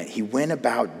he went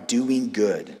about doing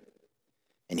good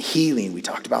and healing. We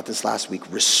talked about this last week,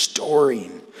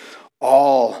 restoring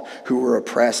all who were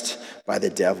oppressed by the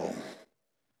devil.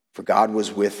 For God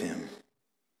was with him.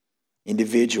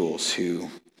 Individuals who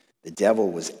the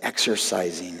devil was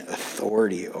exercising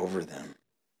authority over them.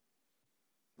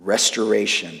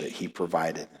 Restoration that he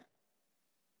provided.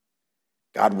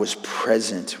 God was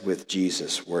present with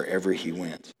Jesus wherever he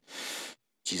went.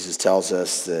 Jesus tells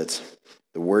us that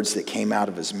the words that came out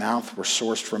of his mouth were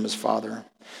sourced from his Father.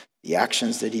 The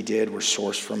actions that he did were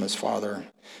sourced from his Father.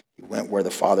 He went where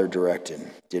the Father directed,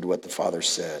 did what the Father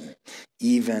said,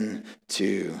 even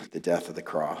to the death of the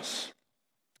cross.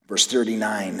 Verse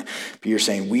 39, Peter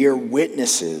saying, we are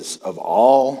witnesses of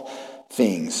all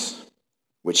things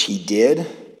which he did,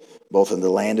 both in the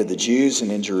land of the Jews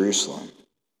and in Jerusalem.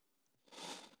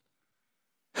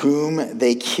 Whom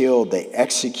they killed, they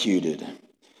executed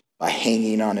by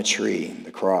hanging on a tree,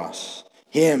 the cross.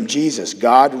 Him, Jesus,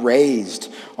 God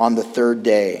raised on the third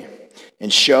day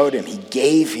and showed him. He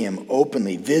gave him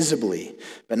openly, visibly,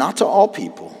 but not to all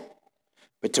people,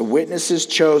 but to witnesses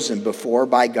chosen before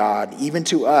by God, even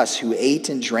to us who ate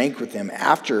and drank with him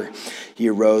after he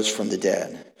arose from the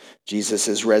dead.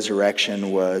 Jesus'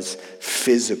 resurrection was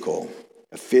physical,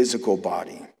 a physical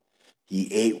body.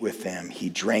 He ate with them. He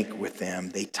drank with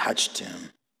them. They touched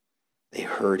him. They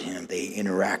heard him. They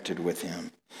interacted with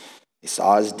him. They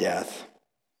saw his death.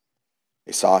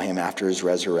 They saw him after his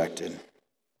resurrected.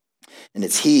 And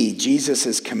it's he, Jesus,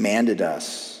 has commanded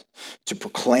us to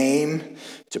proclaim,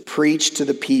 to preach to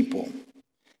the people,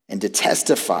 and to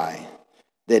testify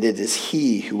that it is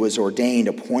he who was ordained,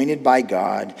 appointed by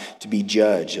God to be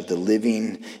judge of the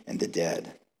living and the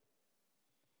dead.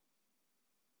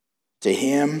 To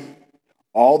him,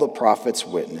 all the prophets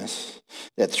witness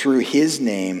that through his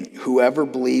name, whoever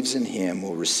believes in him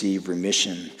will receive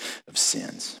remission of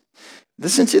sins.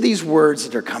 Listen to these words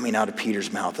that are coming out of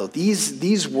Peter's mouth, though.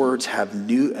 These words have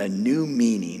a new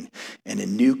meaning and a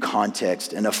new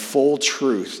context and a full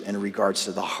truth in regards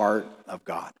to the heart of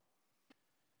God.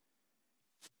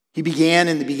 He began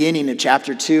in the beginning of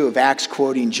chapter 2 of Acts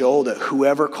quoting Joel that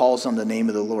whoever calls on the name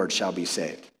of the Lord shall be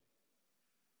saved.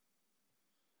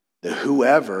 The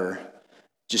whoever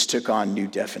just took on new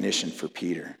definition for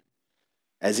Peter.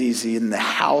 As he's in the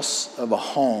house of a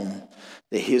home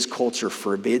that his culture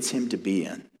forbids him to be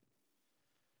in.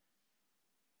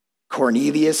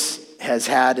 Cornelius has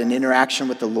had an interaction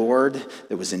with the Lord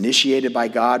that was initiated by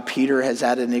God. Peter has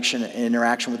had an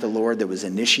interaction with the Lord that was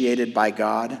initiated by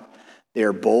God. They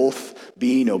are both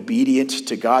being obedient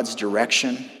to God's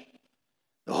direction.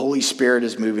 The Holy Spirit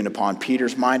is moving upon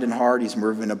Peter's mind and heart. He's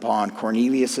moving upon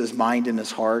Cornelius's mind and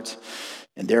his heart.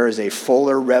 And there is a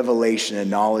fuller revelation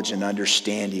and knowledge and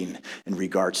understanding in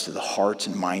regards to the heart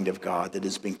and mind of God that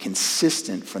has been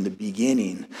consistent from the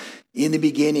beginning. In the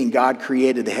beginning, God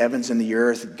created the heavens and the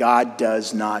earth. God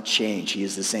does not change. He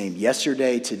is the same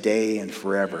yesterday, today, and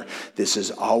forever. This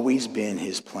has always been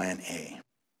his plan A.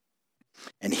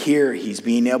 And here he's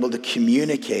being able to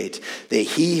communicate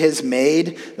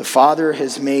that the Father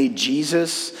has made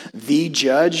Jesus the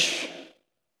judge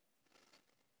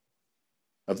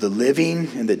of the living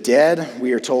and the dead.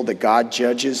 We are told that God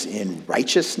judges in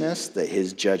righteousness, that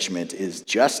his judgment is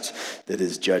just, that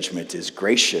his judgment is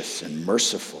gracious and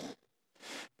merciful,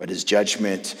 but his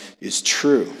judgment is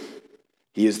true.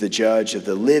 He is the judge of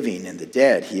the living and the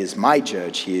dead. He is my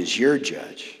judge. He is your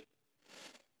judge.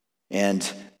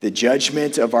 And the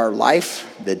judgment of our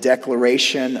life, the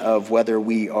declaration of whether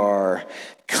we are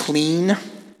clean,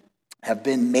 have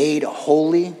been made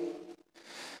holy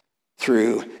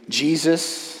through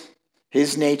Jesus,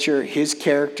 his nature, his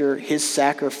character, his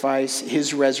sacrifice,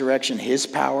 his resurrection, his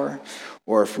power,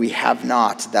 or if we have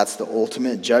not, that's the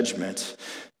ultimate judgment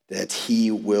that he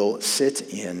will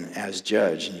sit in as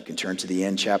judge. And you can turn to the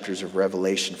end chapters of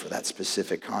Revelation for that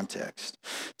specific context.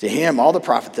 To him, all the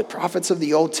prophets of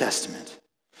the Old Testament,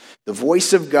 the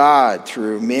voice of God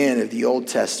through men of the Old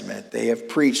Testament, they have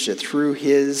preached it through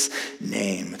his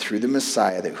name, through the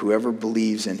Messiah, that whoever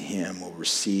believes in him will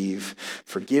receive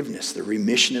forgiveness, the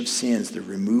remission of sins, the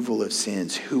removal of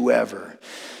sins, whoever.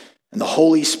 And the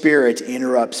Holy Spirit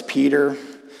interrupts Peter.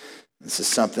 This is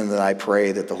something that I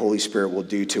pray that the Holy Spirit will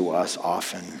do to us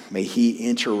often. May he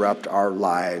interrupt our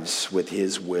lives with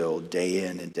his will day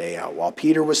in and day out. While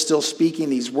Peter was still speaking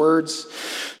these words,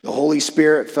 the Holy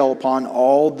Spirit fell upon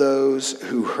all those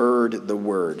who heard the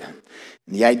word.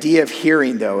 And the idea of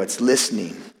hearing, though, it's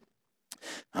listening.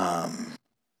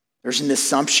 There's an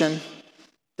assumption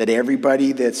that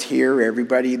everybody that's here,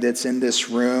 everybody that's in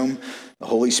this room, the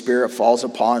Holy Spirit falls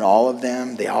upon all of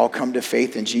them. They all come to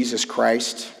faith in Jesus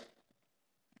Christ.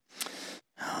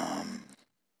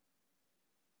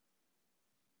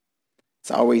 It's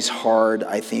always hard,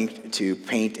 I think, to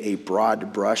paint a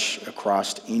broad brush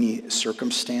across any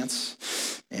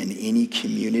circumstance and any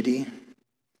community.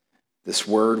 This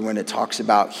word, when it talks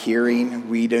about hearing,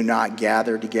 we do not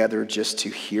gather together just to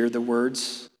hear the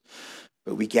words,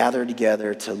 but we gather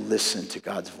together to listen to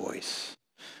God's voice.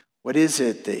 What is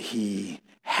it that he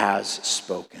has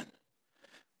spoken?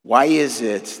 Why is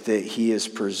it that he has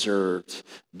preserved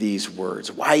these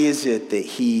words? Why is it that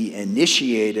he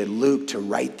initiated Luke to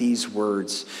write these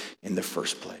words in the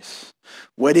first place?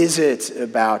 What is it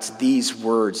about these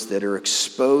words that are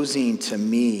exposing to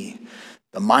me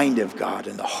the mind of God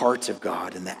and the heart of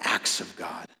God and the acts of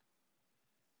God?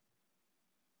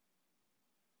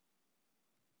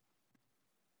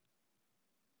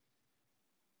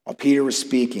 While Peter was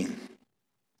speaking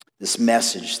this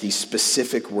message, these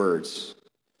specific words,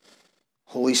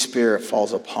 Holy Spirit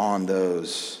falls upon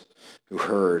those who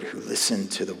heard, who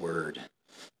listened to the word,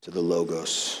 to the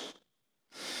Logos.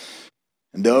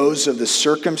 And those of the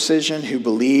circumcision who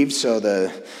believed, so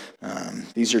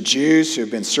these are Jews who have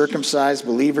been circumcised,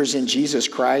 believers in Jesus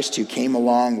Christ who came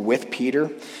along with Peter.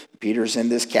 Peter's in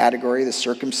this category, the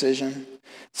circumcision. It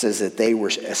says that they were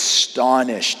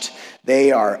astonished.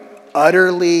 They are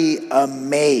utterly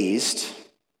amazed,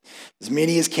 as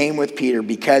many as came with Peter,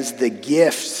 because the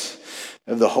gifts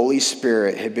of the Holy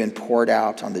Spirit had been poured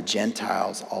out on the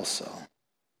Gentiles also,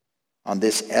 on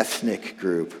this ethnic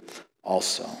group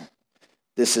also.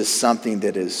 This is something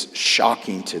that is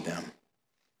shocking to them.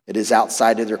 It is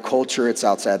outside of their culture, it's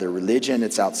outside of their religion,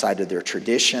 it's outside of their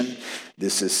tradition.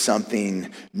 This is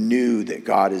something new that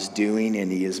God is doing,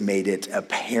 and he has made it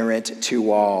apparent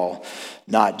to all,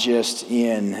 not just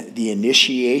in the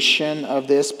initiation of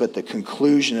this, but the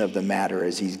conclusion of the matter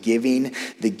as he's giving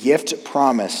the gift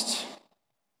promised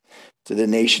to the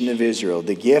nation of Israel,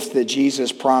 the gift that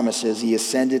Jesus promises. He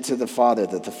ascended to the Father,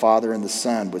 that the Father and the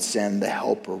Son would send the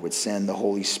Helper, would send the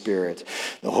Holy Spirit.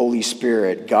 The Holy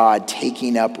Spirit, God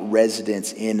taking up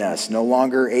residence in us. No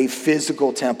longer a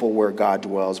physical temple where God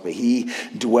dwells, but he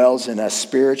dwells in us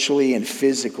spiritually and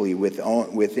physically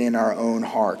within our own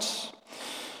hearts.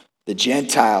 The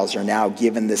Gentiles are now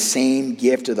given the same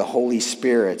gift of the Holy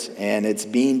Spirit, and it's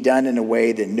being done in a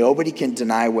way that nobody can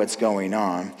deny what's going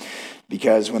on.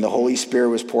 Because when the Holy Spirit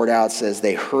was poured out, it says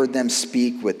they heard them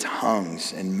speak with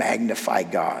tongues and magnify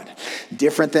God.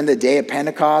 Different than the day of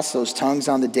Pentecost, those tongues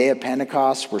on the day of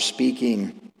Pentecost were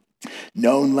speaking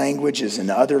known languages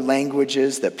and other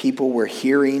languages that people were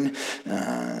hearing,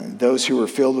 those who were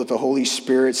filled with the Holy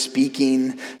Spirit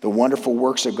speaking the wonderful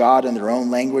works of God in their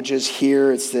own languages.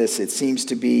 Here it seems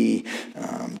to be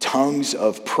tongues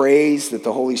of praise that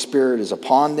the Holy Spirit is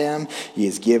upon them. He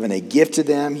has given a gift to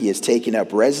them. He has taken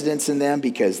up residence in them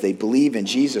because they believe in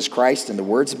Jesus Christ and the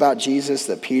words about Jesus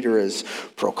that Peter is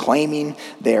proclaiming.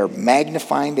 They are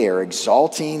magnifying, they are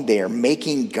exalting, they are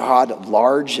making God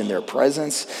large in their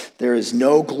presence. There is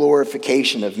no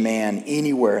glorification of man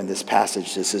anywhere in this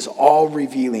passage. This is all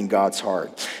revealing God's heart.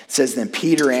 It says, then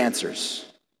Peter answers,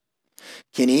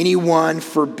 can anyone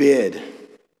forbid,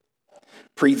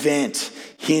 prevent,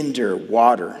 hinder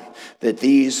water that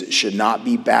these should not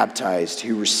be baptized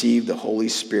who receive the Holy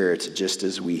Spirit just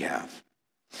as we have?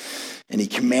 And he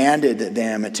commanded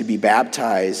them to be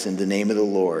baptized in the name of the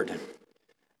Lord.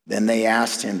 Then they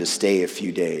asked him to stay a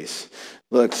few days.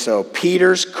 Look, so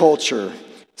Peter's culture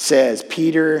says,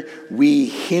 Peter, we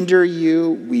hinder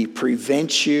you, we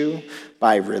prevent you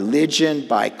by religion,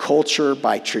 by culture,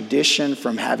 by tradition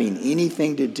from having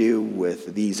anything to do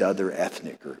with these other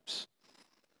ethnic groups.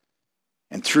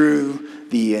 And through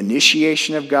the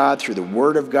initiation of God, through the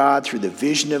word of God, through the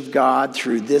vision of God,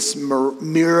 through this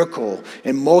miracle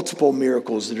and multiple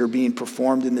miracles that are being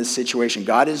performed in this situation,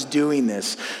 God is doing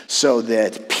this so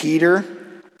that Peter,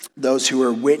 those who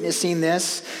are witnessing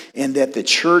this, and that the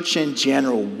church in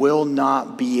general will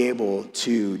not be able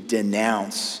to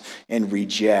denounce and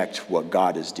reject what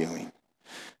God is doing.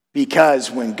 Because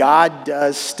when God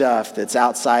does stuff that's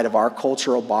outside of our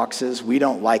cultural boxes, we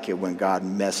don't like it when God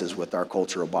messes with our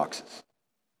cultural boxes.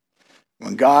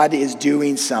 When God is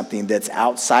doing something that's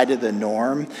outside of the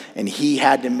norm, and he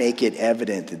had to make it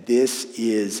evident that this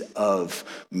is of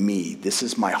me. This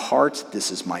is my heart.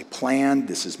 This is my plan.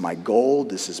 This is my goal.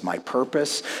 This is my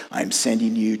purpose. I'm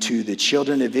sending you to the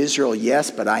children of Israel,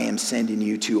 yes, but I am sending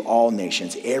you to all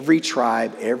nations. Every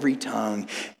tribe, every tongue,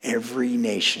 every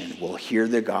nation will hear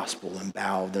the gospel and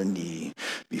bow their knee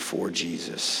before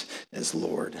Jesus as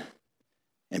Lord.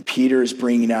 And Peter is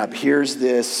bringing up, here's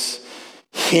this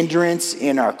hindrance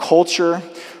in our culture.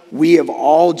 We have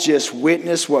all just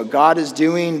witnessed what God is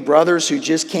doing. Brothers who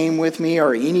just came with me,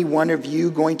 are any one of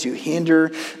you going to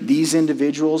hinder these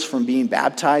individuals from being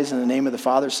baptized in the name of the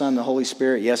Father, Son, and the Holy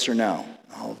Spirit? Yes or no?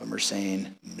 All of them are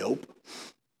saying nope.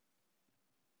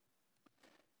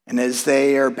 And as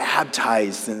they are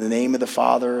baptized in the name of the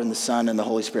Father and the Son and the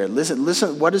Holy Spirit,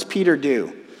 listen, what does Peter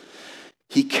do?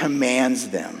 He commands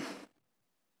them.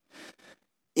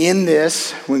 In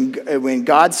this, when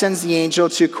God sends the angel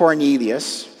to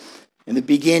Cornelius, in the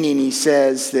beginning he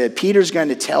says that Peter's going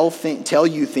to tell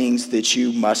you things that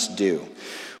you must do.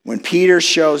 When Peter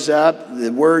shows up,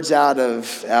 the words out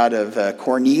of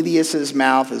Cornelius's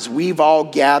mouth is, we've all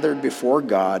gathered before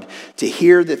God to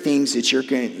hear the things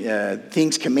that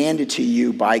things commanded to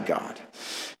you by God.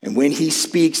 And when he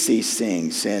speaks these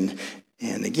things, and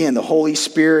again, the Holy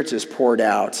Spirit is poured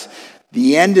out,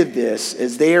 the end of this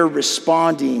is they are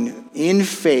responding in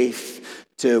faith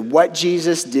to what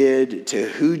Jesus did, to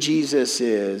who Jesus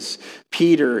is.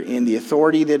 Peter, in the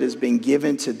authority that has been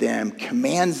given to them,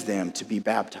 commands them to be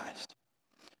baptized.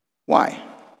 Why?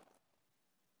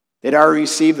 They'd already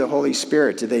received the Holy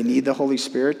Spirit. Do they need the Holy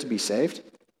Spirit to be saved?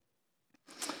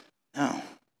 No.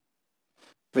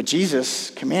 But Jesus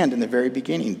commanded in the very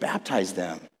beginning, baptize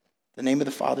them in the name of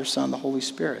the Father, Son, and the Holy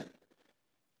Spirit.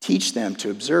 Teach them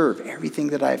to observe everything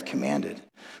that I have commanded.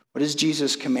 What has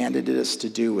Jesus commanded us to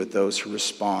do with those who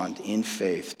respond in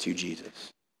faith to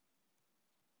Jesus?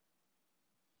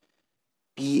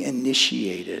 Be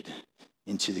initiated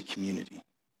into the community.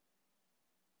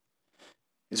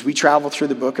 As we travel through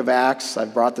the book of Acts,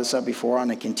 I've brought this up before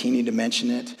and I continue to mention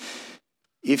it.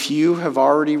 If you have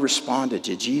already responded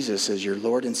to Jesus as your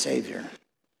Lord and Savior,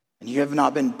 and you have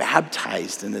not been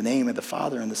baptized in the name of the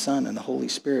Father and the Son and the Holy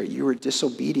Spirit, you are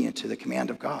disobedient to the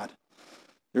command of God.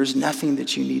 There's nothing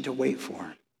that you need to wait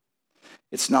for.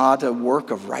 It's not a work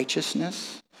of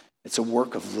righteousness. It's a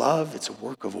work of love. It's a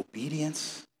work of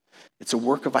obedience. It's a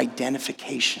work of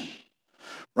identification.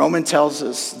 Romans tells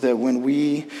us that when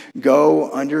we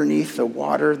go underneath the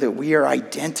water, that we are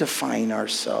identifying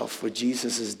ourselves with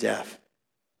Jesus' death.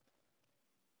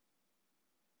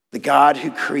 The God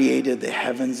who created the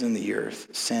heavens and the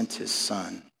earth sent his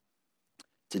Son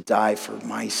to die for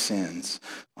my sins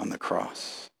on the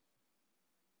cross.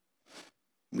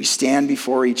 We stand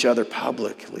before each other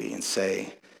publicly and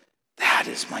say, that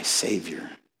is my Savior.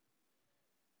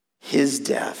 His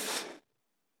death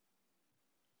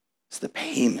is the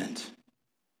payment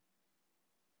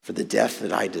for the death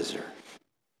that I deserve.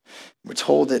 We're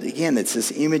told that, again, it's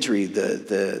this imagery,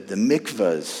 the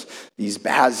mikvahs, these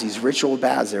baths, these ritual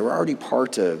baths, they were already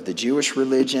part of the Jewish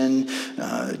religion.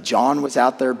 John was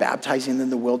out there baptizing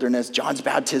in the wilderness. John's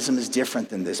baptism is different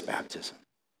than this baptism.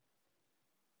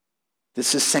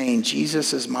 This is saying,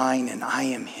 Jesus is mine and I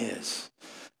am his.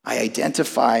 I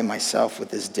identify myself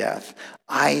with his death.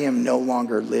 I am no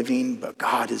longer living, but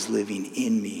God is living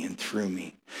in me and through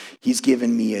me. He's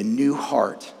given me a new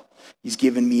heart. He's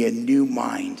given me a new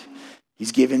mind.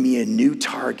 He's given me a new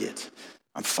target.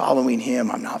 I'm following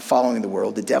him. I'm not following the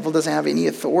world. The devil doesn't have any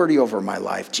authority over my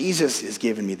life. Jesus has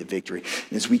given me the victory.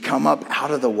 And as we come up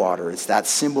out of the water, it's that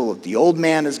symbol of the old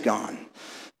man is gone.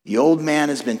 The old man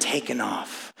has been taken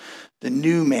off. The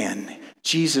new man,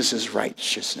 Jesus'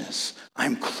 righteousness.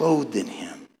 I'm clothed in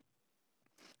him.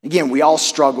 Again, we all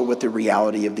struggle with the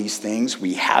reality of these things.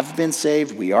 We have been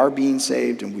saved, we are being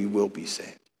saved, and we will be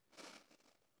saved.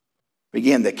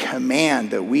 Again, the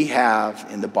command that we have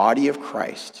in the body of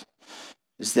Christ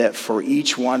is that for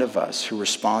each one of us who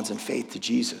responds in faith to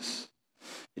Jesus,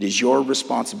 it is your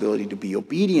responsibility to be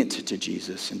obedient to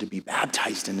Jesus and to be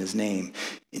baptized in his name,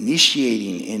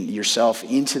 initiating in yourself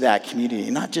into that community.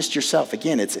 And not just yourself.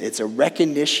 Again, it's a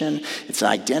recognition, it's an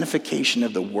identification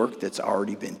of the work that's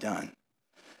already been done.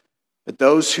 But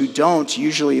those who don't,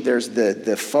 usually there's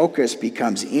the focus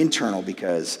becomes internal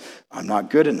because I'm not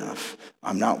good enough.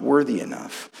 I'm not worthy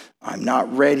enough. I'm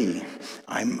not ready.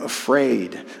 I'm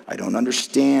afraid. I don't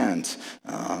understand.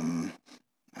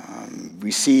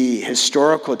 We see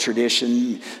historical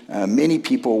tradition. Many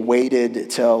people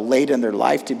waited till late in their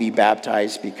life to be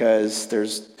baptized because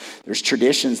there's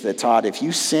traditions that taught if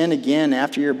you sin again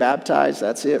after you're baptized,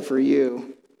 that's it for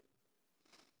you.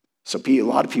 So a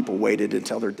lot of people waited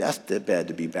until their deathbed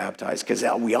to be baptized because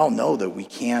we all know that we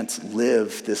can't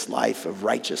live this life of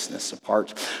righteousness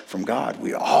apart from God.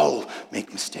 We all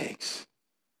make mistakes.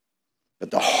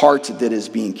 But the heart that is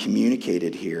being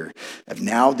communicated here of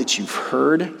now that you've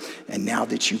heard and now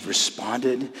that you've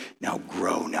responded, now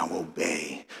grow, now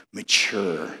obey,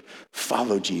 mature,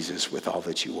 follow Jesus with all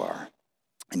that you are.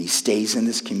 And he stays in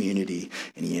this community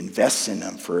and he invests in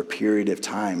them for a period of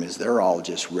time as they're all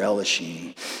just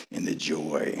relishing in the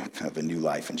joy of a new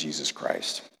life in Jesus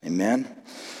Christ. Amen.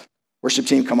 Worship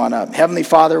team, come on up. Heavenly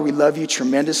Father, we love you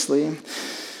tremendously.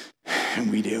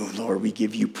 And we do, Lord, we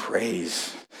give you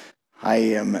praise. I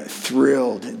am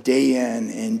thrilled day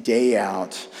in and day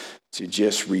out to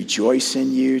just rejoice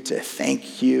in you, to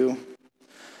thank you.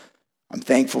 I'm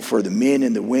thankful for the men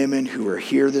and the women who are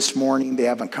here this morning. They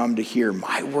haven't come to hear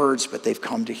my words, but they've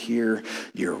come to hear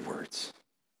your words.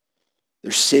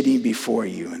 They're sitting before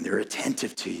you and they're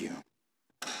attentive to you.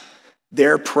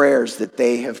 Their prayers that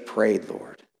they have prayed,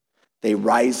 Lord, they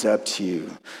rise up to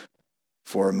you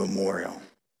for a memorial.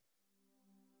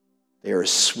 They are a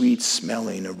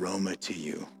sweet-smelling aroma to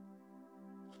you.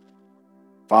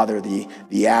 Father,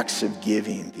 the acts of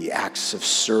giving, the acts of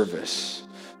service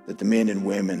that the men and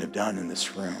women have done in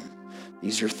this room,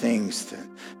 these are things that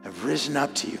have risen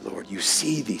up to you, Lord. You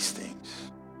see these things.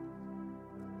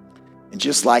 And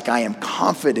just like I am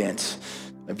confident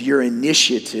of your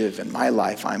initiative in my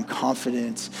life, I'm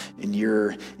confident in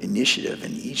your initiative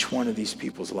in each one of these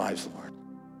people's lives, Lord.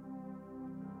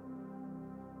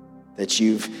 That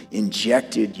you've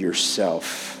injected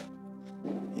yourself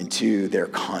into their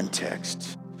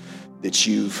context, that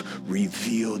you've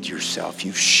revealed yourself,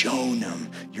 you've shown them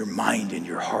your mind and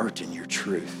your heart and your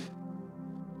truth.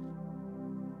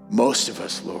 Most of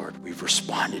us, Lord, we've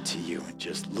responded to you in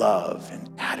just love and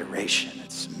adoration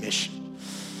and submission.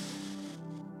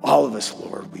 All of us,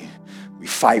 Lord, we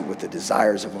fight with the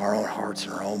desires of our own hearts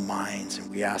and our own minds, and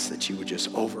we ask that you would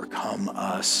just overcome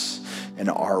us and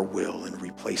our will and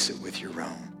replace it with your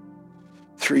own.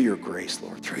 Through your grace,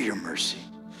 Lord, through your mercy.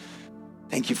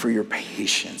 Thank you for your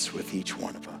patience with each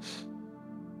one of us.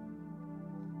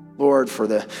 Lord, for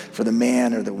the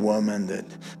man or the woman that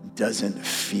doesn't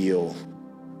feel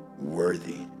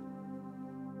worthy,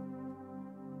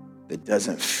 that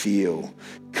doesn't feel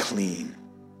clean,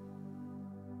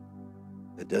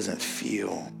 that doesn't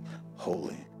feel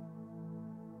holy.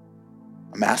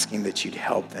 I'm asking that you'd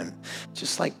help them,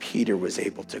 just like Peter was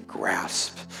able to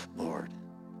grasp, Lord,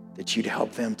 that you'd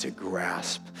help them to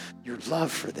grasp your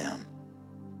love for them,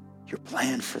 your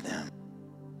plan for them,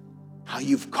 how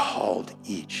you've called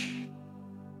each,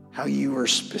 how you are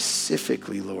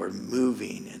specifically, Lord,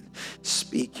 moving and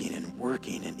speaking and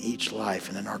working in each life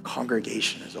and in our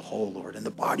congregation as a whole, Lord, in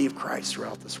the body of Christ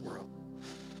throughout this world.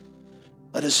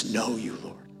 Let us know you,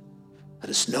 Lord. Let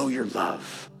us know your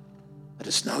love. Let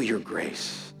us know your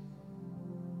grace.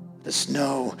 Let us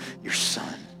know your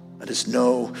Son. Let us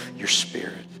know your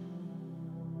Spirit.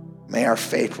 May our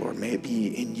faith, Lord, may it be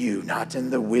in you, not in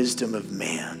the wisdom of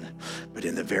man, but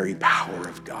in the very power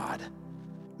of God.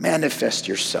 Manifest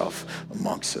yourself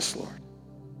amongst us, Lord.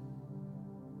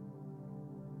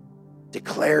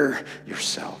 Declare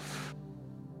yourself.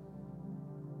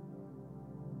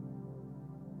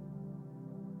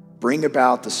 Bring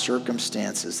about the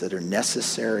circumstances that are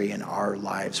necessary in our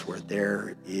lives where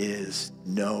there is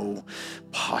no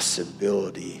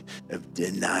possibility of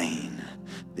denying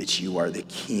that you are the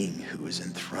King who is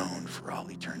enthroned for all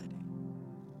eternity.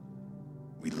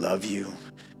 We love you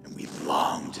and we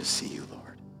long to see you,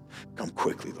 Lord. Come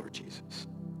quickly, Lord Jesus.